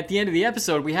 At the end of the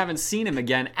episode, we haven't seen him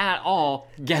again at all.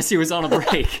 Guess he was on a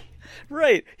break.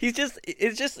 Right. It's just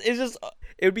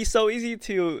it would be so easy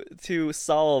to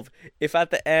solve if at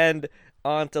the end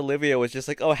Aunt Olivia was just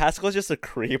like, "Oh, Haskell's just a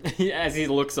creep." As he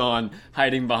looks on,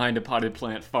 hiding behind a potted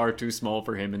plant far too small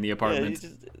for him in the apartment.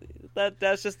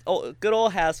 That's just good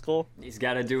old Haskell. He's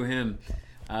got to do him.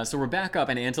 So we're back up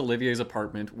in Aunt Olivia's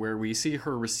apartment, where we see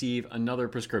her receive another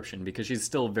prescription because she's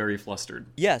still very flustered.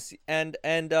 Yes, and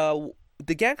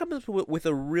the gang comes up with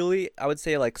a really, I would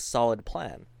say, solid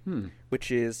plan, which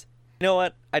is, you know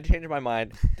what? I changed my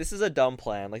mind. This is a dumb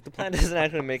plan. The plan doesn't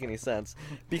actually make any sense,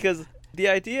 because the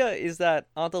idea is that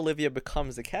Aunt Olivia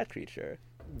becomes the cat creature.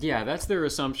 Yeah, that's their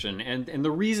assumption. And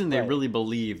the reason they Right. really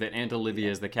believe that Aunt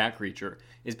Olivia is the cat creature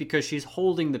is because she's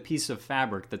holding the piece of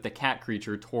fabric that the cat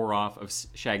creature tore off of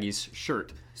Shaggy's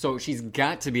shirt. So she's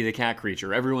got to be the cat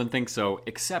creature. Everyone thinks so,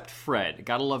 except Fred.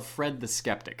 Gotta love Fred the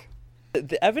skeptic.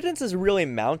 The evidence is really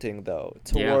mounting, though,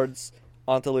 towards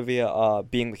Aunt Olivia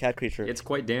being the cat creature. It's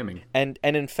quite damning. And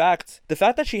in fact, the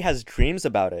fact that she has dreams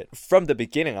about it from the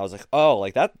beginning, I was like, oh,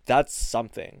 that's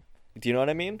something. Do you know what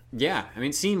I mean? Yeah, I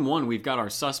mean, scene 1, we've got our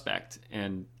suspect,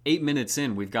 and 8 minutes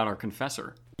in, we've got our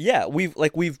confessor. Yeah, we've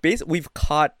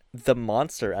caught the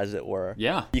monster, as it were.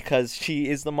 Yeah. Because she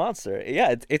is the monster.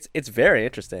 Yeah, it's very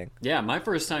interesting. Yeah, my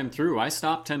first time through, I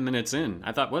stopped 10 minutes in.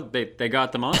 I thought, what? They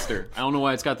got the monster. I don't know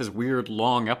why it's got this weird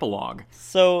long epilogue.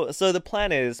 So the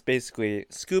plan is basically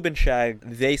Scoob and Shag,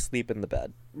 they sleep in the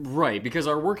bed. Right, because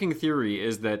our working theory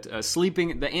is that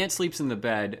the ant sleeps in the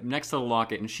bed next to the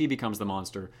locket, and she becomes the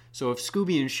monster. So if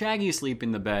Scooby and Shaggy sleep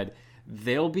in the bed,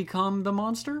 they'll become the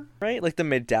monster? Right? The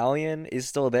medallion is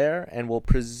still there and will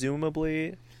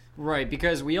presumably Right,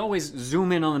 because we always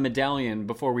zoom in on the medallion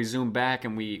before we zoom back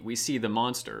and we see the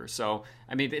monster. So,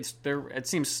 I mean, it's there. It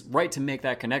seems right to make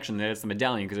that connection that it's the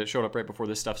medallion because it showed up right before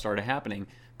this stuff started happening.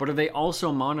 But are they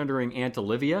also monitoring Aunt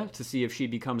Olivia to see if she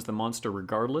becomes the monster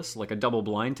regardless, like a double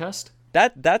blind test?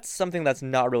 That's something that's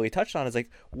not really touched on. Is like,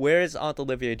 where is Aunt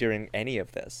Olivia during any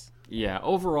of this? Yeah,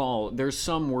 overall, there's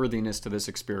some worthiness to this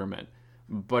experiment,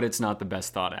 but it's not the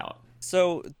best thought out.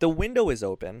 So the window is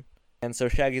open, and so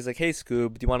Shaggy's like, "Hey,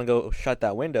 Scoob, do you want to go shut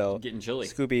that window?" Getting chilly.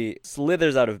 Scooby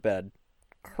slithers out of bed,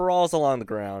 crawls along the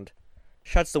ground,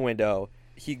 shuts the window.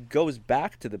 He goes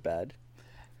back to the bed.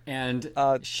 And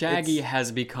Shaggy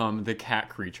has become the cat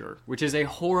creature, which is a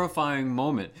horrifying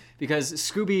moment because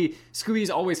Scooby's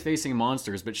always facing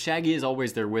monsters, but Shaggy is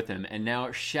always there with him, and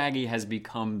now Shaggy has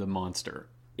become the monster.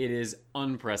 It is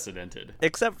unprecedented.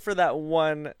 Except for that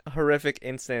one horrific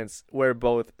instance where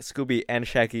both Scooby and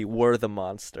Shaggy were the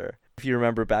monster. If you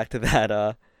remember back to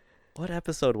that, what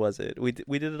episode was it? We did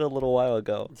it a little while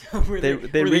ago. where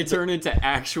they turn into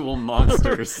actual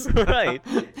monsters. Right.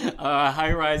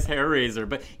 High-rise hair raiser.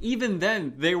 But even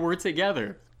then, they were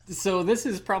together. So this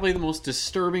is probably the most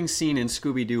disturbing scene in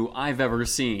Scooby-Doo I've ever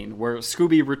seen, where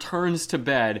Scooby returns to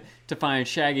bed to find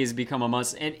Shaggy's become a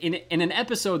monster. And in an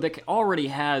episode that already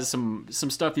has some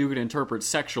stuff you could interpret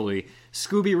sexually,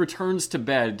 Scooby returns to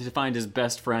bed to find his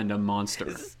best friend a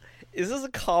monster. Is this a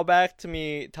callback to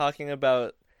me talking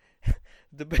about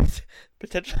the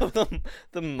potential of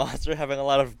the monster having a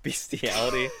lot of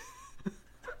bestiality?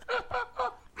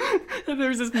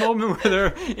 There's this moment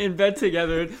where they're in bed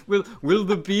together. Will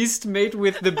the beast mate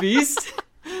with the beast?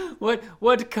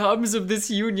 What comes of this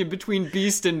union between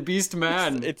beast and beast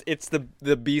man? It's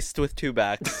the beast with two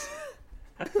backs.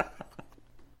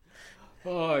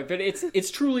 Oh, but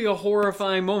it's truly a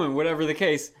horrifying moment, whatever the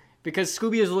case, because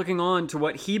Scooby is looking on to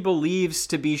what he believes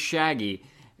to be Shaggy.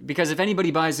 Because if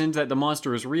anybody buys into that the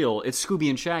monster is real, it's Scooby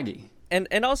and Shaggy.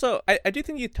 And also, I do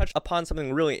think you touched upon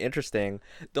something really interesting.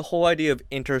 The whole idea of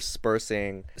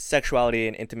interspersing sexuality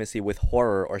and intimacy with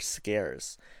horror or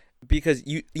scares. Because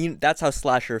you that's how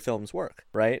slasher films work,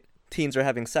 right? Teens are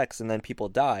having sex and then people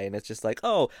die. And it's just like,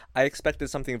 oh, I expected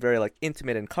something very like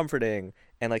intimate and comforting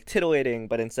and like titillating.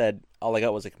 But instead, all I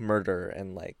got was like murder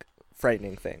and like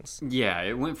frightening things. Yeah,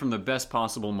 it went from the best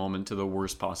possible moment to the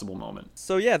worst possible moment.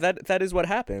 So yeah, that is what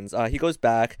happens. He goes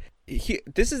back.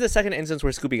 This is the second instance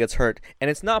where Scooby gets hurt, and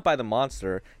it's not by the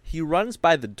monster. He runs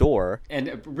by the door.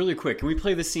 And really quick, can we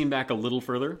play this scene back a little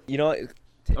further? You know,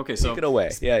 okay, so take it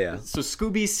away. Yeah. So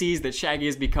Scooby sees that Shaggy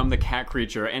has become the cat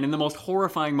creature, and in the most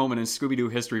horrifying moment in Scooby-Doo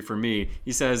history for me,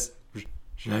 he says,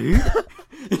 Shaggy?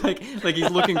 like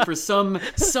he's looking for some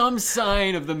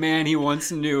sign of the man he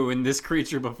once knew in this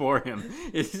creature before him.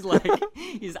 It's like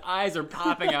his eyes are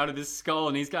popping out of his skull,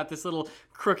 and he's got this little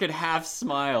crooked half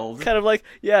smile. Kind of like,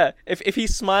 yeah, if he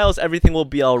smiles, everything will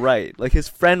be all right. Like his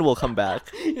friend will come back.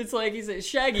 It's like he says,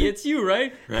 Shaggy, it's you,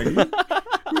 right? Shaggy?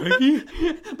 Shaggy?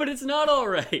 But it's not all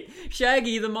right.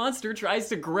 Shaggy, the monster, tries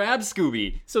to grab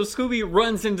Scooby. So Scooby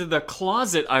runs into the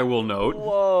closet, I will note.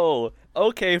 Whoa.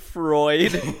 Okay,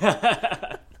 Freud.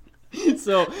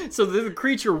 So the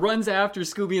creature runs after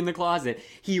Scooby in the closet.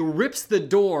 He rips the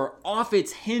door off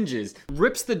its hinges,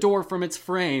 rips the door from its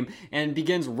frame, and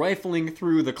begins rifling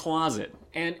through the closet.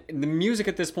 And the music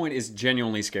at this point is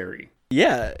genuinely scary.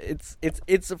 Yeah, it's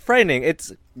frightening.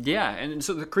 Yeah, and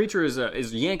so the creature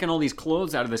is yanking all these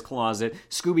clothes out of this closet.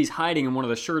 Scooby's hiding in one of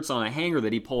the shirts on a hanger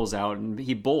that he pulls out, and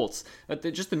he bolts. But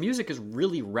the music is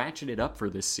really ratcheted up for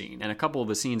this scene, and a couple of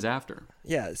the scenes after.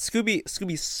 Yeah,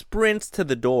 Scooby sprints to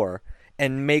the door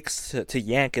and makes to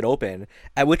yank it open,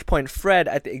 at which point Fred,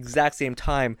 at the exact same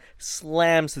time,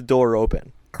 slams the door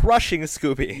open, crushing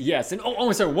Scooby. Yes, and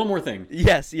oh, sorry, one more thing.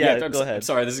 Yes, yeah, go ahead. I'm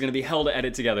sorry, this is going to be hell to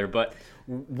edit together, but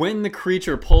when the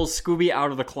creature pulls Scooby out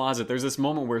of the closet, there's this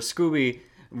moment where Scooby,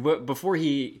 before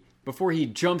he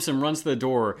jumps and runs to the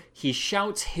door, he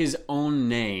shouts his own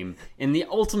name in the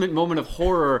ultimate moment of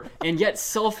horror and yet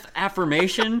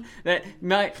self-affirmation that,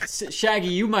 Shaggy,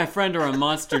 you, my friend, are a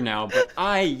monster now, but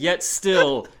I yet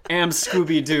still am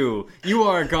Scooby-Doo. You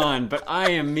are gone, but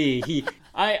I am me.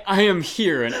 I am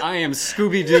here, and I am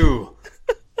Scooby-Doo.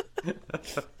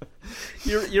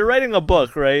 You're writing a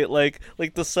book, right? Like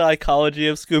the psychology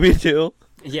of Scooby-Doo.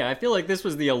 Yeah, I feel like this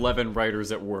was the 11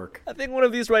 writers at work. I think one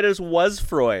of these writers was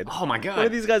Freud. Oh my god. One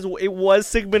of these guys, it was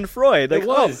Sigmund Freud. Like, it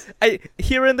was.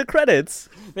 Here in the credits.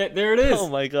 There it is. Oh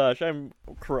my gosh, I'm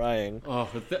crying. Oh,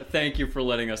 thank you for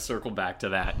letting us circle back to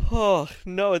that. Oh,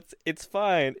 no, it's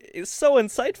fine. It's so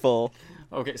insightful.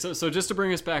 Okay, so just to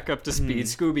bring us back up to speed,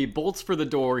 Scooby bolts for the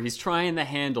door. He's trying the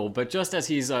handle, but just as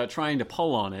he's trying to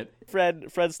pull on it,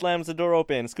 Fred slams the door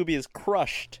open. Scooby is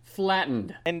crushed.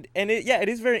 flattened. And it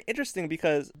is very interesting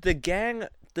because the gang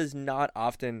does not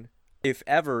often, if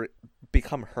ever,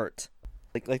 become hurt.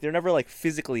 Like they're never like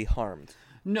physically harmed.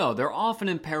 No, they're often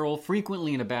in peril,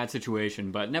 frequently in a bad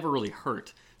situation, but never really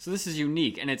hurt. So this is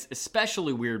unique, and it's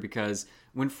especially weird because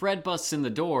when Fred busts in the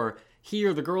door, he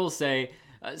or the girls say,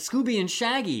 Scooby and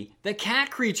Shaggy, the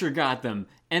cat creature got them,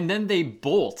 and then they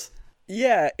bolt.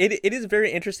 Yeah, it is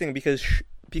very interesting because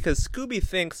Scooby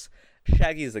thinks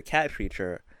Shaggy is a cat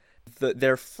creature.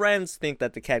 Their friends think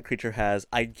that the cat creature has,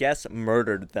 I guess,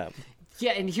 murdered them.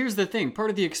 Yeah, and here's the thing.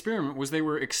 Part of the experiment was they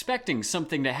were expecting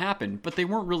something to happen, but they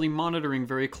weren't really monitoring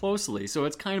very closely, so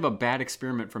it's kind of a bad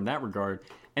experiment from that regard.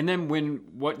 And then when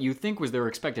what you think was their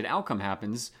expected outcome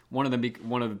happens, one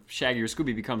of Shaggy or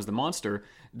Scooby becomes the monster,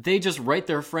 they just write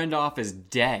their friend off as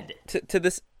dead.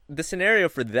 The scenario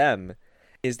for them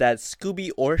is that Scooby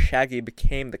or Shaggy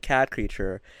became the cat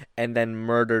creature and then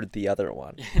murdered the other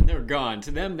one. And they're gone.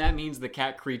 To them, that means the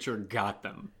cat creature got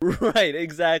them. Right,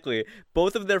 exactly.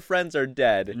 Both of their friends are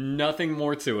dead. Nothing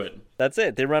more to it. That's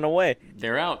it. They run away.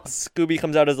 They're out. Scooby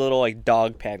comes out as a little like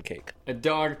dog pancake. A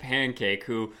dog pancake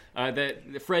who,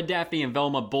 the Fred, Daphne, and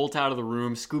Velma bolt out of the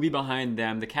room. Scooby behind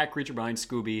them. The cat creature behind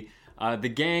Scooby. The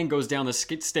gang goes down the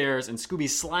stairs, and Scooby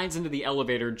slides into the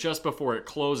elevator just before it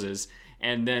closes,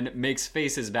 and then makes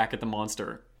faces back at the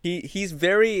monster. He's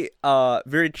very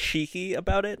very cheeky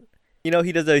about it. You know,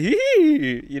 he does a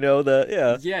hee,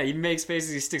 Yeah, he makes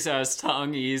faces, he sticks out his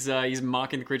tongue, he's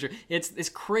mocking the creature. It's this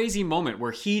crazy moment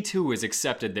where he too has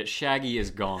accepted that Shaggy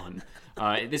is gone.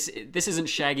 This isn't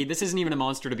Shaggy, this isn't even a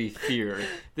monster to be feared.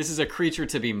 This is a creature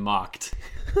to be mocked.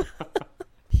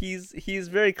 He's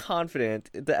very confident.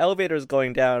 The elevator is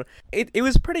going down. It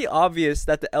was pretty obvious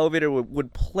that the elevator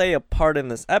would play a part in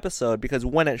this episode because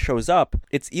when it shows up,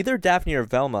 it's either Daphne or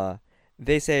Velma.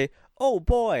 They say, "Oh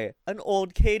boy, an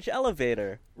old cage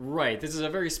elevator." Right, this is a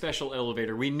very special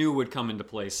elevator we knew would come into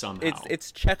play somehow.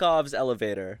 It's Chekhov's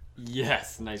elevator.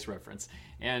 Yes, nice reference.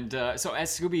 And so as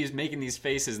Scooby is making these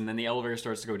faces and then the elevator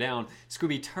starts to go down,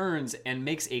 Scooby turns and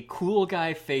makes a cool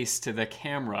guy face to the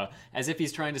camera as if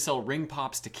he's trying to sell ring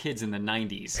pops to kids in the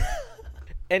 90s.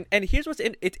 And here's what's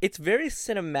it's very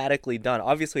cinematically done.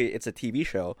 Obviously, it's a TV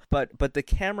show, but the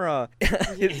camera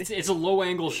it's a low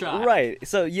angle shot. Right.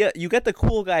 So yeah, you get the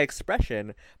cool guy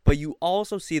expression, but you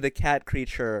also see the cat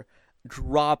creature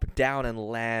drop down and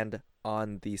land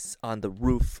on the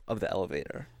roof of the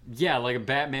elevator. Yeah, like a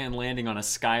Batman landing on a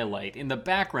skylight. In the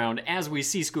background, as we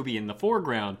see Scooby in the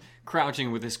foreground,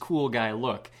 crouching with his cool guy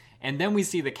look. And then we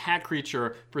see the cat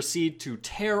creature proceed to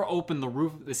tear open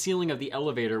the ceiling of the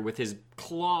elevator with his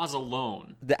claws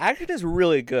alone. The action is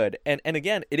really good, and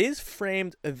again, it is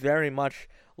framed very much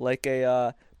like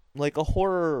a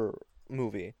horror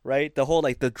movie, right? The whole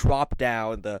like the drop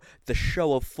down, the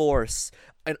show of force,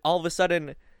 and all of a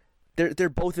sudden, they're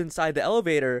both inside the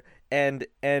elevator, and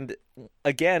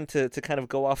again to kind of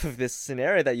go off of this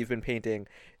scenario that you've been painting,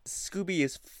 Scooby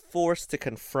is forced to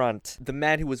confront the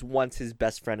man who was once his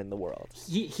best friend in the world.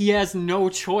 He has no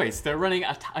choice. They're running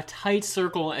a tight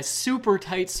circle, a super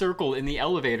tight circle in the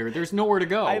elevator. There's nowhere to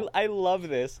go. I love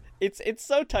this. It's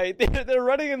so tight. They're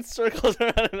running in circles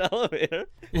around an elevator.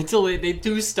 Until they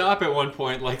do stop at one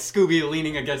point, like Scooby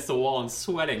leaning against the wall and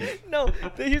sweating. No,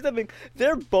 here's the thing.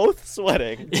 They're both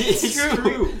sweating. It's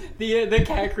true. The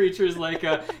cat creature is like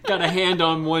got a hand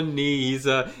on one knee.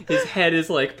 His head is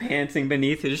like panting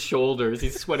beneath his shoulders.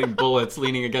 He's sweating bullets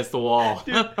leaning against the wall.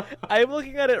 Dude, I'm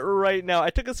looking at it right now. I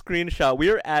took a screenshot. We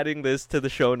are adding this to the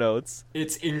show notes.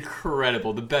 It's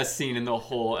incredible. The best scene in the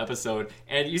whole episode.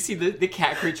 And you see the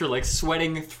cat creature like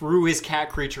sweating through his cat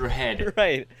creature head.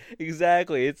 Right.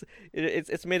 Exactly.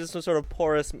 It's made of some sort of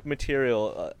porous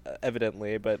material,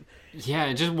 evidently, but yeah,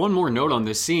 and just one more note on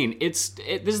this scene. This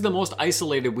is the most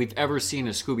isolated we've ever seen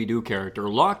a Scooby-Doo character,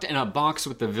 locked in a box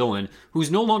with the villain,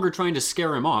 who's no longer trying to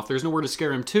scare him off. There's nowhere to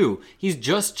scare him to. He's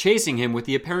just chasing him with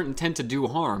the apparent intent to do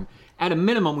harm. At a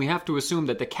minimum, we have to assume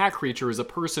that the cat creature is a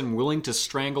person willing to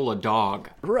strangle a dog.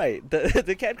 Right.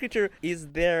 The cat creature is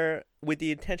there with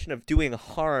the intention of doing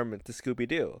harm to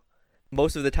Scooby-Doo.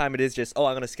 Most of the time it is just, I'm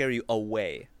going to scare you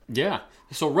away. Yeah.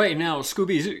 So right now,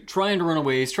 Scooby's trying to run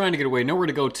away. He's trying to get away. Nowhere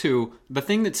to go to. The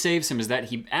thing that saves him is that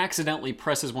he accidentally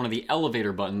presses one of the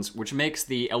elevator buttons, which makes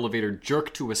the elevator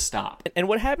jerk to a stop. And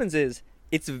what happens is,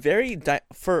 it's very...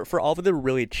 for all of the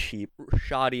really cheap,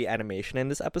 shoddy animation in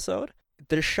this episode,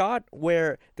 the shot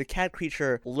where the cat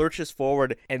creature lurches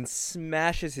forward and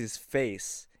smashes his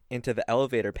face into the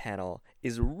elevator panel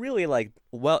is really like,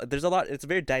 well, there's a lot, it's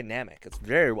very dynamic. It's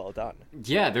very well done.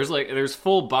 Yeah, there's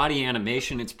full body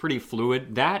animation. It's pretty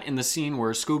fluid. That and the scene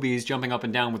where Scooby's jumping up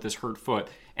and down with his hurt foot,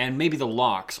 and maybe the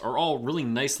locks are all really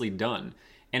nicely done.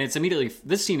 And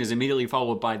this scene is immediately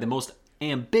followed by the most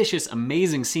ambitious,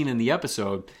 amazing scene in the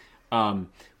episode,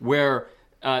 where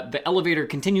the elevator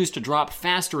continues to drop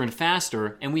faster and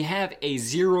faster, and we have a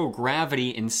zero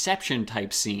gravity Inception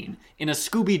type scene in a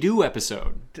Scooby-Doo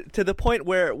episode. To the point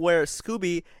where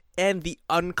Scooby and the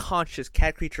unconscious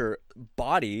cat creature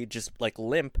body, just like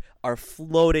limp, are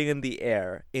floating in the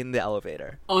air in the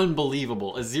elevator.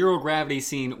 Unbelievable. A zero gravity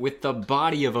scene with the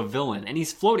body of a villain, and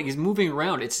he's floating, he's moving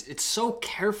around. It's so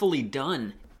carefully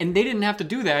done. And they didn't have to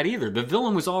do that either. The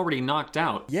villain was already knocked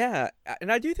out. Yeah,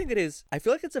 and I do think I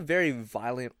feel like it's a very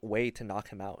violent way to knock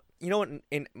him out. You know,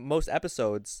 in most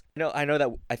episodes, I know that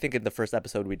I think in the first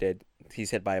episode we did, he's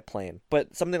hit by a plane,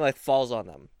 but something like falls on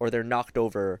them, or they're knocked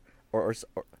over, or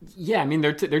yeah, I mean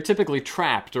they're typically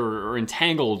trapped or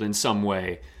entangled in some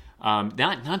way.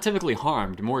 Not typically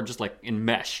harmed, more just like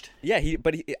enmeshed. Yeah,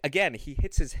 again he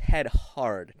hits his head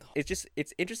hard. It's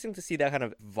interesting to see that kind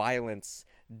of violence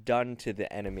done to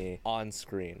the enemy on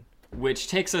screen. Which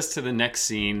takes us to the next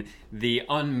scene, the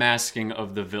unmasking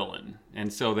of the villain.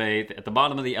 And so at the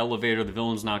bottom of the elevator, the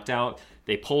villain's knocked out.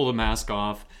 They pull the mask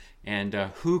off, and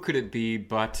who could it be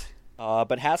but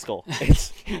Haskell.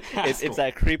 It's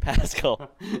that creep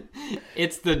Haskell.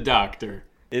 It's the Doctor.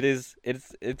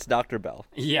 It's Dr. Bell.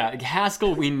 Yeah,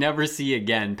 Haskell we never see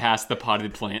again past the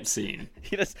potted plant scene.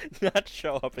 He does not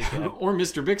show up again. Or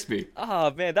Mr. Bixby.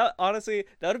 Oh man, that would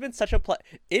have been such a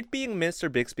it being Mr.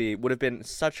 Bixby would have been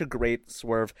such a great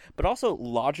swerve, but also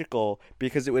logical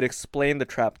because it would explain the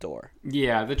trapdoor.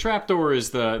 Yeah, the trapdoor is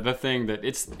the thing that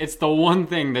it's the one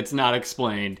thing that's not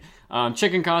explained.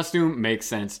 Chicken costume makes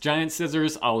sense. Giant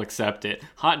scissors, I'll accept it.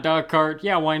 Hot dog cart,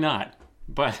 yeah, why not?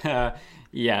 But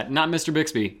yeah, not Mr.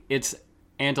 Bixby. It's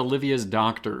Aunt Olivia's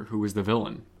doctor who is the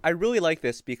villain. I really like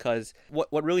this because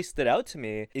what really stood out to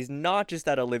me is not just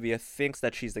that Olivia thinks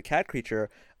that she's the cat creature.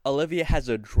 Olivia has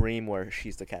a dream where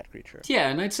she's the cat creature. Yeah,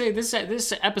 and I'd say this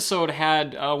episode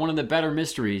had one of the better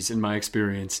mysteries in my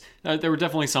experience. There were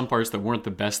definitely some parts that weren't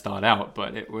the best thought out,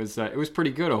 but it was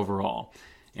pretty good overall.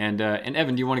 And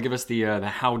Evan, do you want to give us the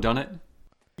how done it?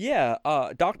 Yeah,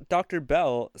 Dr.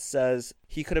 Bell says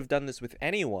he could have done this with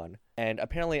anyone, and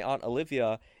apparently Aunt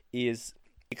Olivia is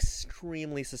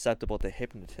extremely susceptible to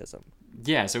hypnotism.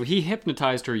 Yeah, so he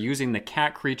hypnotized her using the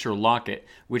cat creature locket,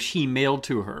 which he mailed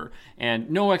to her,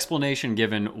 and no explanation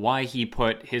given why he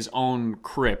put his own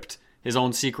crypt, his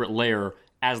own secret lair,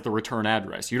 as the return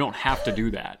address. You don't have to do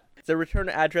that. The return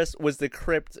address was the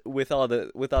crypt with all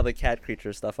the cat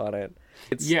creature stuff on it.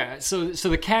 Yeah, so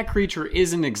the cat creature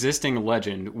is an existing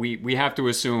legend. We have to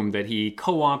assume that he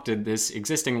co-opted this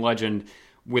existing legend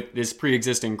with this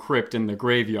pre-existing crypt in the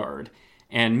graveyard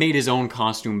and made his own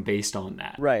costume based on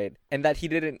that. Right, and that he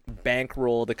didn't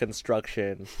bankroll the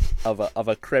construction of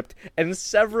a crypt and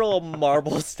several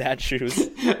marble statues.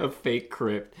 A fake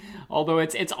crypt. Although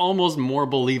it's almost more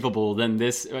believable than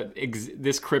this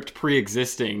crypt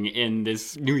pre-existing in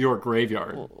this New York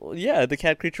graveyard. Well, yeah, the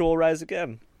cat creature will rise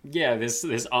again. Yeah,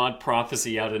 this odd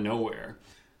prophecy out of nowhere.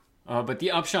 But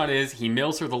the upshot is he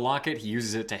mails her the locket, he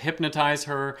uses it to hypnotize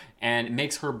her, and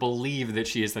makes her believe that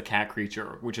she is the cat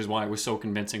creature, which is why it was so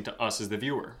convincing to us as the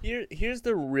viewer. Here's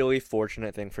the really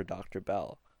fortunate thing for Dr.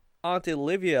 Bell. Aunt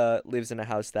Olivia lives in a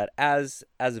house that, as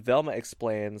Velma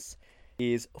explains,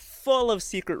 is full of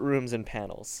secret rooms and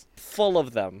panels. Full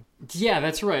of them. Yeah,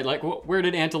 that's right. Like, where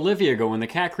did Aunt Olivia go when the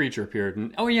cat creature appeared?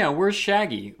 And, oh yeah, where's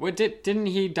Shaggy? Didn't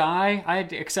he die? I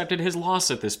had accepted his loss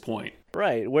at this point.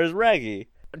 Right, where's Raggy?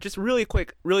 Just really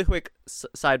quick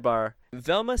sidebar.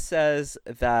 Velma says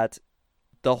that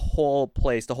the whole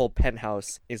place, the whole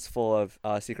penthouse, is full of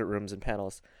secret rooms and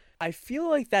panels. I feel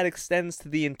like that extends to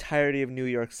the entirety of New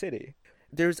York City.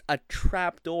 There's a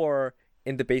trap door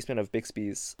in the basement of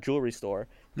Bixby's jewelry store.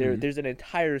 There's an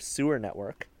entire sewer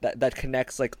network that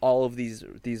connects like all of these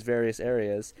various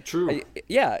areas. True.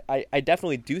 I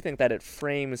definitely do think that it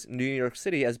frames New York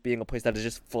City as being a place that is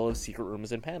just full of secret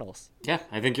rooms and panels. Yeah,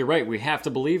 I think you're right. We have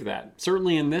to believe that.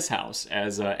 Certainly in this house,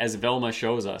 as Velma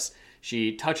shows us,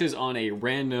 she touches on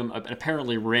an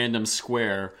apparently random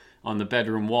square on the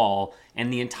bedroom wall,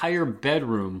 and the entire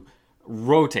bedroom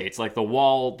rotates, like the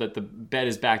wall that the bed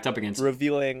is backed up against,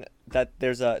 revealing that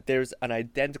there's an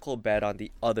identical bed on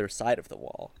the other side of the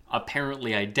wall,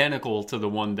 apparently identical to the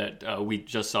one that we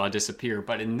just saw disappear.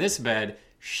 But in this bed,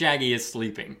 Shaggy is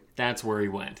sleeping. That's where he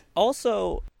went.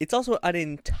 Also, it's also an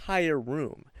entire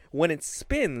room. When it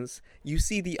spins, you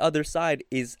see the other side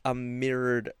is a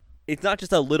mirrored it's not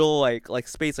just a little like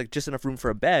space, like just enough room for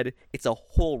a bed. It's a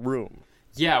whole room.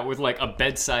 Yeah, with like a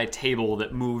bedside table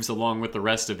that moves along with the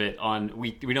rest of it on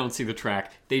we don't see the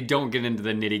track. They don't get into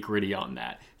the nitty-gritty on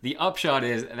that. The upshot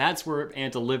is that's where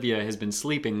Aunt Olivia has been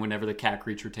sleeping whenever the cat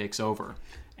creature takes over.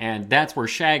 And that's where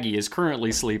Shaggy is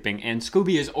currently sleeping, and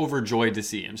Scooby is overjoyed to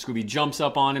see him. Scooby jumps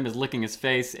up on him, is licking his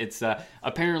face. It's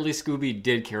apparently Scooby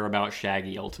did care about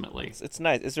Shaggy ultimately. It's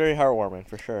nice. It's very heartwarming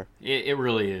for sure. It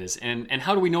really is. And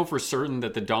how do we know for certain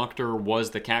that the doctor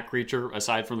was the cat creature,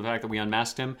 aside from the fact that we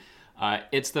unmasked him?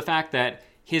 It's the fact that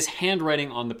his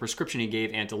handwriting on the prescription he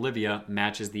gave Aunt Olivia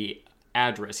matches the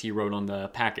address he wrote on the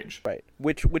package. Right.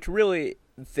 Which really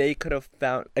they could have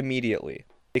found immediately.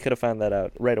 They could have found that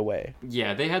out right away.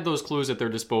 Yeah, they had those clues at their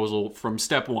disposal from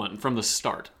step one, from the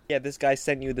start. Yeah, this guy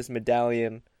sent you this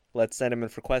medallion. Let's send him in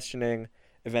for questioning.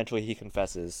 Eventually he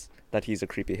confesses that he's a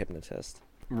creepy hypnotist.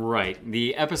 Right.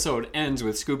 The episode ends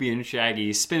with Scooby and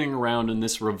Shaggy spinning around in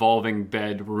this revolving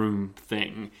bedroom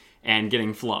thing and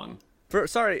getting flung.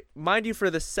 Mind you, for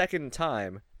the second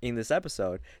time in this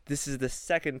episode, this is the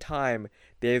second time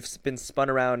they've been spun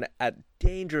around at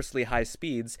dangerously high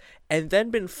speeds and then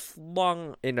been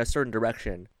flung in a certain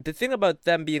direction. The thing about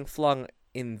them being flung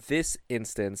in this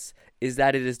instance is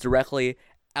that it is directly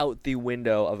out the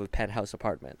window of a penthouse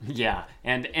apartment. Yeah,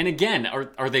 and again,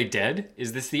 are they dead?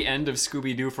 Is this the end of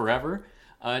Scooby-Doo forever?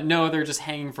 No, they're just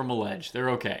hanging from a ledge. They're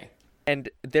okay. And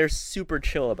they're super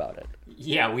chill about it.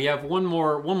 Yeah, we have one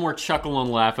more chuckle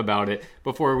and laugh about it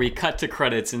before we cut to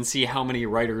credits and see how many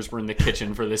writers were in the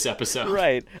kitchen for this episode.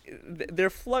 Right.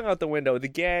 They're flung out the window. The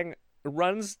gang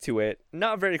runs to it,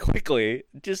 not very quickly.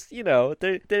 Just,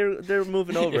 they're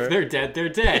moving over. If they're dead, they're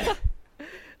dead.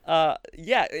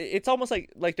 Yeah, it's almost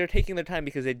like they're taking their time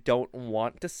because they don't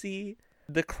want to see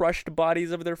the crushed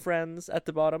bodies of their friends at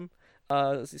the bottom.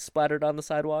 Splattered on the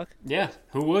sidewalk. Yeah,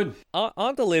 who would?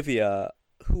 Aunt Olivia,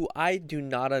 who I do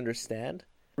not understand,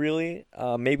 really.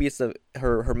 Maybe it's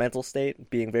her mental state,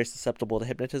 being very susceptible to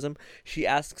hypnotism. She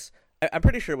asks, I'm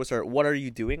pretty sure it was her, what are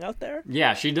you doing out there?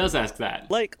 Yeah, she does ask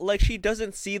that. Like she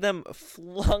doesn't see them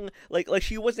flung, like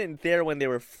she wasn't there when they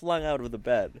were flung out of the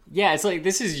bed. Yeah, it's like,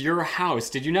 this is your house.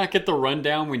 Did you not get the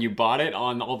rundown when you bought it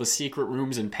on all the secret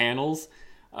rooms and panels?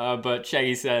 But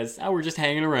Shaggy says, we're just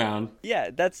hanging around. Yeah,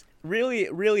 that's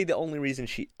really the only reason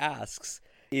she asks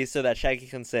is so that Shaggy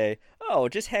can say, oh,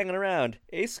 just hanging around.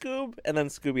 Hey, Scoob? And then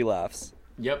Scooby laughs.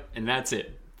 Yep, and that's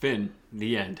it. Finn,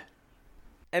 the end.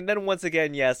 And then once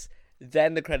again, yes,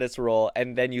 then the credits roll,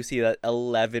 and then you see that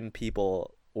 11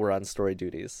 people were on story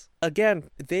duties. Again,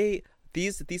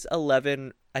 these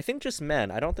 11, I think just men,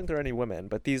 I don't think there are any women,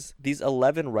 but these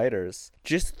 11 writers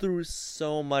just threw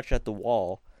so much at the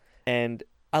wall, and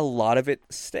a lot of it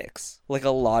sticks. Like, a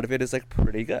lot of it is,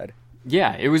 pretty good.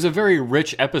 Yeah, it was a very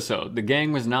rich episode. The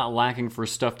gang was not lacking for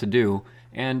stuff to do,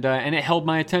 and it held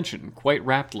my attention quite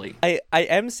raptly. I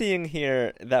am seeing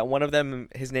here that one of them,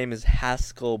 his name is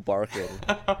Haskell Barkin.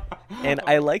 And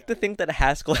I like to think that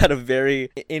Haskell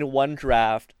in one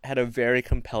draft, had a very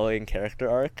compelling character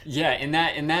arc. Yeah, in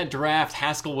that draft,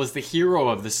 Haskell was the hero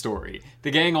of the story. The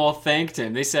gang all thanked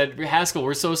him. They said, Haskell,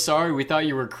 we're so sorry, we thought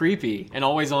you were creepy and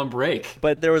always on break.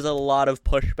 But there was a lot of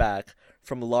pushback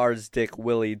from Lars, Dick,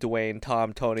 Willie, Dwayne,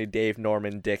 Tom, Tony, Dave,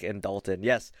 Norman, Dick, and Dalton.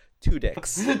 Yes, 2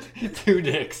 dicks. 2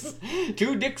 dicks.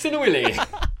 2 dicks and a Willie.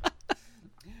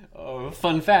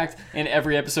 Fun fact, in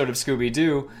every episode of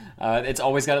Scooby-Doo, it's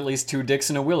always got at least 2 dicks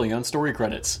and a Willie on story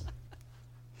credits.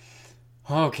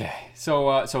 Okay,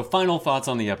 so final thoughts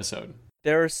on the episode.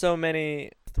 There are so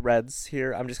many threads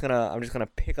here. I'm just gonna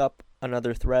pick up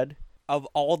another thread. Of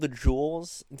all the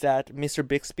jewels that Mr.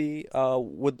 Bixby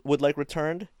would like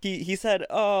returned, he said,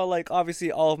 obviously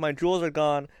all of my jewels are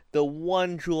gone. The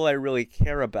one jewel I really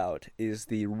care about is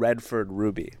the Redford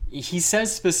ruby. He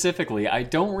says specifically, I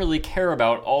don't really care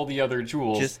about all the other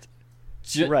jewels.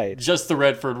 Just the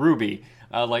Redford ruby.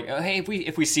 Hey,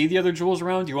 if we see the other jewels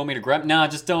around, do you want me to grab? Nah,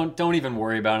 just don't even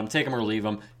worry about them. Take them or leave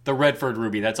them. The Redford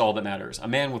ruby, that's all that matters. A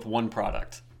man with one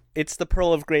product. It's the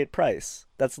pearl of great price.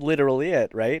 That's literally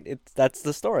it, right? That's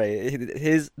the story.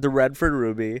 The Redford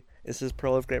ruby is his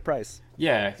pearl of great price.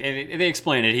 Yeah, they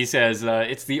explain it. He says,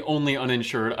 it's the only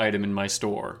uninsured item in my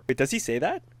store. Wait, does he say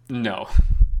that? No,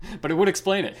 but it would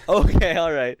explain it. Okay,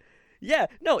 all right. Yeah,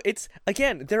 no, it's,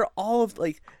 again, they're all of,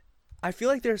 I feel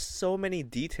like there's so many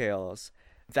details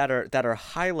that are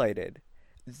highlighted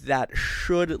that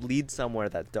should lead somewhere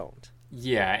that don't.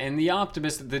 Yeah, and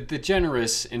the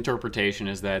generous interpretation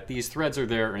is that these threads are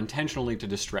there intentionally to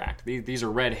distract. These are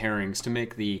red herrings to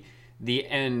make the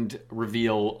end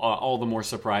reveal all the more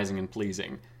surprising and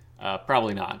pleasing.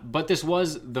 Probably not. But this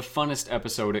was the funnest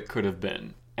episode it could have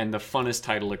been. and the funnest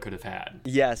title it could have had.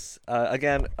 Yes.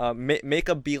 Again, make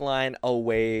a beeline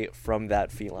away from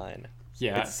that feline.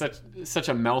 Yeah, it's such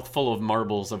a mouthful of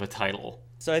marbles of a title.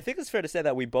 So I think it's fair to say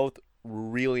that we both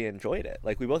really enjoyed it.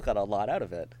 Like, we both got a lot out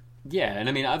of it. Yeah, and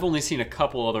I mean, I've only seen a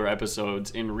couple other episodes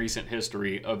in recent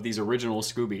history of these original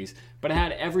Scoobies, but it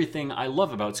had everything I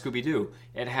love about Scooby-Doo.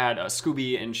 It had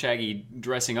Scooby and Shaggy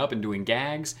dressing up and doing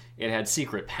gags. It had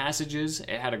secret passages.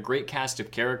 It had a great cast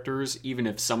of characters, even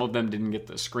if some of them didn't get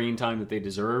the screen time that they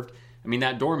deserved. I mean,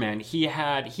 that doorman, he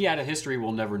had a history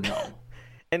we'll never know.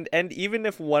 And even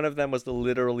if one of them was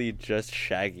literally just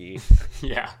Shaggy.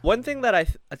 Yeah. One thing that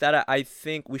I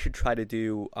think we should try to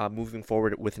do moving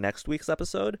forward with next week's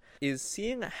episode is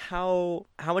seeing how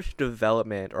much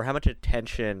development or how much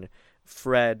attention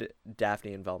Fred,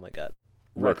 Daphne, and Velma get.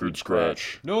 Record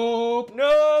scratch. Nope.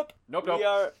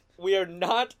 We are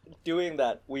not doing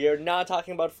that. We are not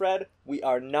talking about Fred. We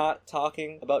are not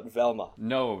talking about Velma.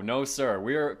 No, sir.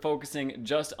 We are focusing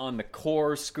just on the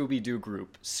core Scooby-Doo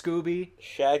group. Scooby,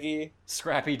 Shaggy,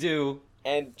 Scrappy-Doo,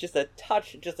 and just a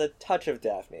touch of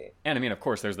Daphne. and I mean, of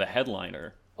course, there's the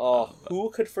headliner. Oh,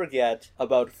 who could forget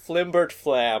about Flimbert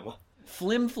Flam?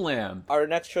 Flim Flam. Our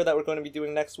next show that we're going to be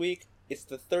doing next week is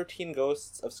The 13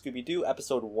 Ghosts of Scooby-Doo,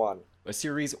 Episode 1. A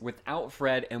series without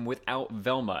Fred and without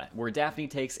Velma, where Daphne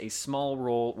takes a small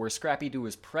role, where Scrappy-Doo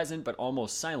is present but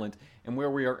almost silent, and where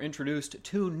we are introduced to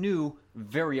 2 new,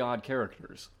 very odd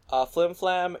characters. Flim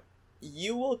Flam,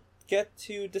 you will get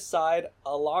to decide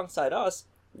alongside us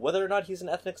whether or not he's an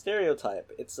ethnic stereotype.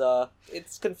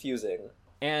 It's confusing.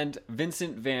 And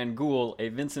Vincent Van Ghoul, a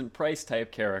Vincent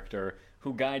Price-type character,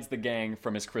 who guides the gang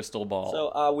from his crystal ball.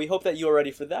 So we hope that you are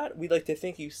ready for that. We'd like to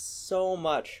thank you so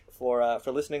much for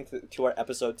listening to our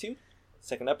episode 2,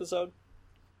 second episode.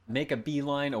 Make a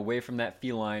beeline away from that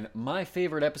feline. My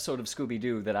favorite episode of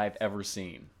Scooby-Doo that I've ever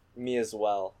seen. Me as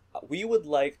well. We would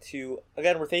like to,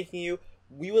 again, we're thanking you.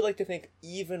 We would like to thank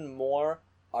even more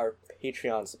our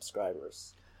Patreon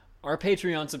subscribers. Our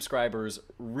Patreon subscribers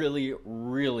really,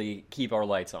 really keep our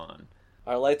lights on.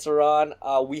 Our lights are on.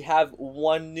 We have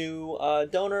one new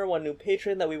donor, one new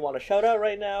patron that we want to shout out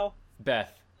right now.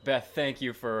 Beth, thank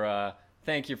you for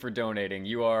donating.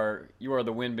 You are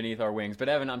the wind beneath our wings. But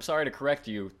Evan, I'm sorry to correct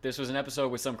you. This was an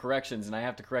episode with some corrections, and I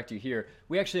have to correct you here.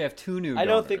 We actually have 2 new donors. I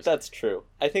don't think that's true.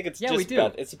 I think it's just we do.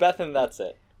 Beth. It's Beth, and that's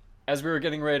it. As we were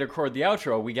getting ready to record the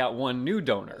outro, we got 1 new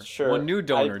donor. Sure. One new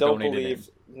donor I don't donated believe.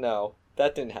 in. No,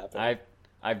 that didn't happen.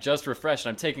 I've just refreshed.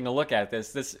 I'm taking a look at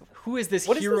this. Who is this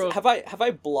What is hero? this? Have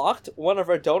I blocked one of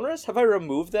our donors? Have I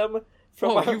removed them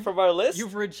from our list?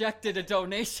 You've rejected a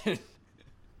donation.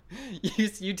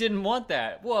 You didn't want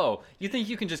that. Whoa. You think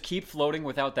you can just keep floating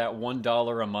without that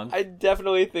 $1 a month? I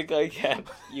definitely think I can.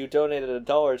 You donated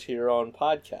 $1 to your own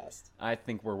podcast. I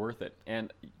think we're worth it.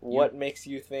 And what makes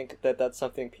you think that that's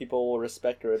something people will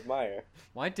respect or admire?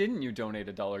 Why didn't you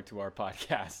donate $1 to our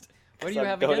podcast? What do you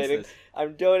have against this?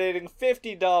 I'm donating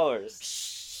 $50.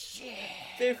 Shit.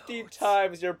 50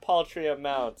 times your paltry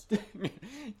amount.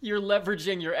 You're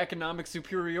leveraging your economic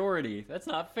superiority. That's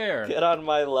not fair. Get on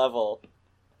my level.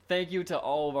 Thank you to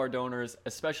all of our donors,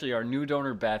 especially our new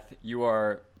donor, Beth.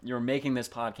 You're making this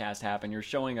podcast happen. You're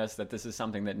showing us that this is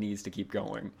something that needs to keep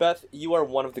going. Beth, you are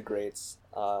one of the greats.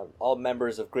 All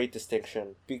members of great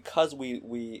distinction. Because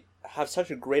we have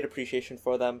such a great appreciation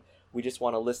for them, we just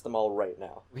want to list them all right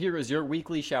now. Here is your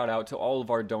weekly shout out to all of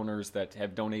our donors that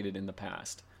have donated in the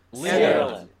past.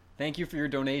 Sarah. Thank you for your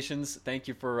donations. Thank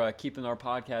you for keeping our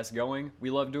podcast going. We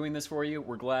love doing this for you.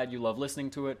 We're glad you love listening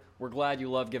to it. We're glad you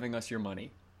love giving us your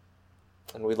money.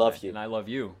 And we love you. And I love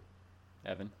you,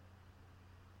 Evan.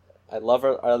 I love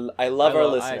our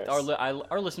listeners.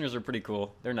 Our listeners are pretty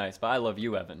cool. They're nice, but I love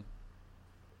you, Evan.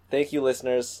 Thank you,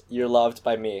 listeners. You're loved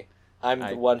by me. I'm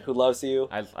the one who loves you.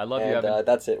 I love you, Evan. And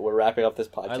that's it. We're wrapping up this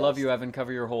podcast. I love you, Evan.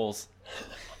 Cover your holes.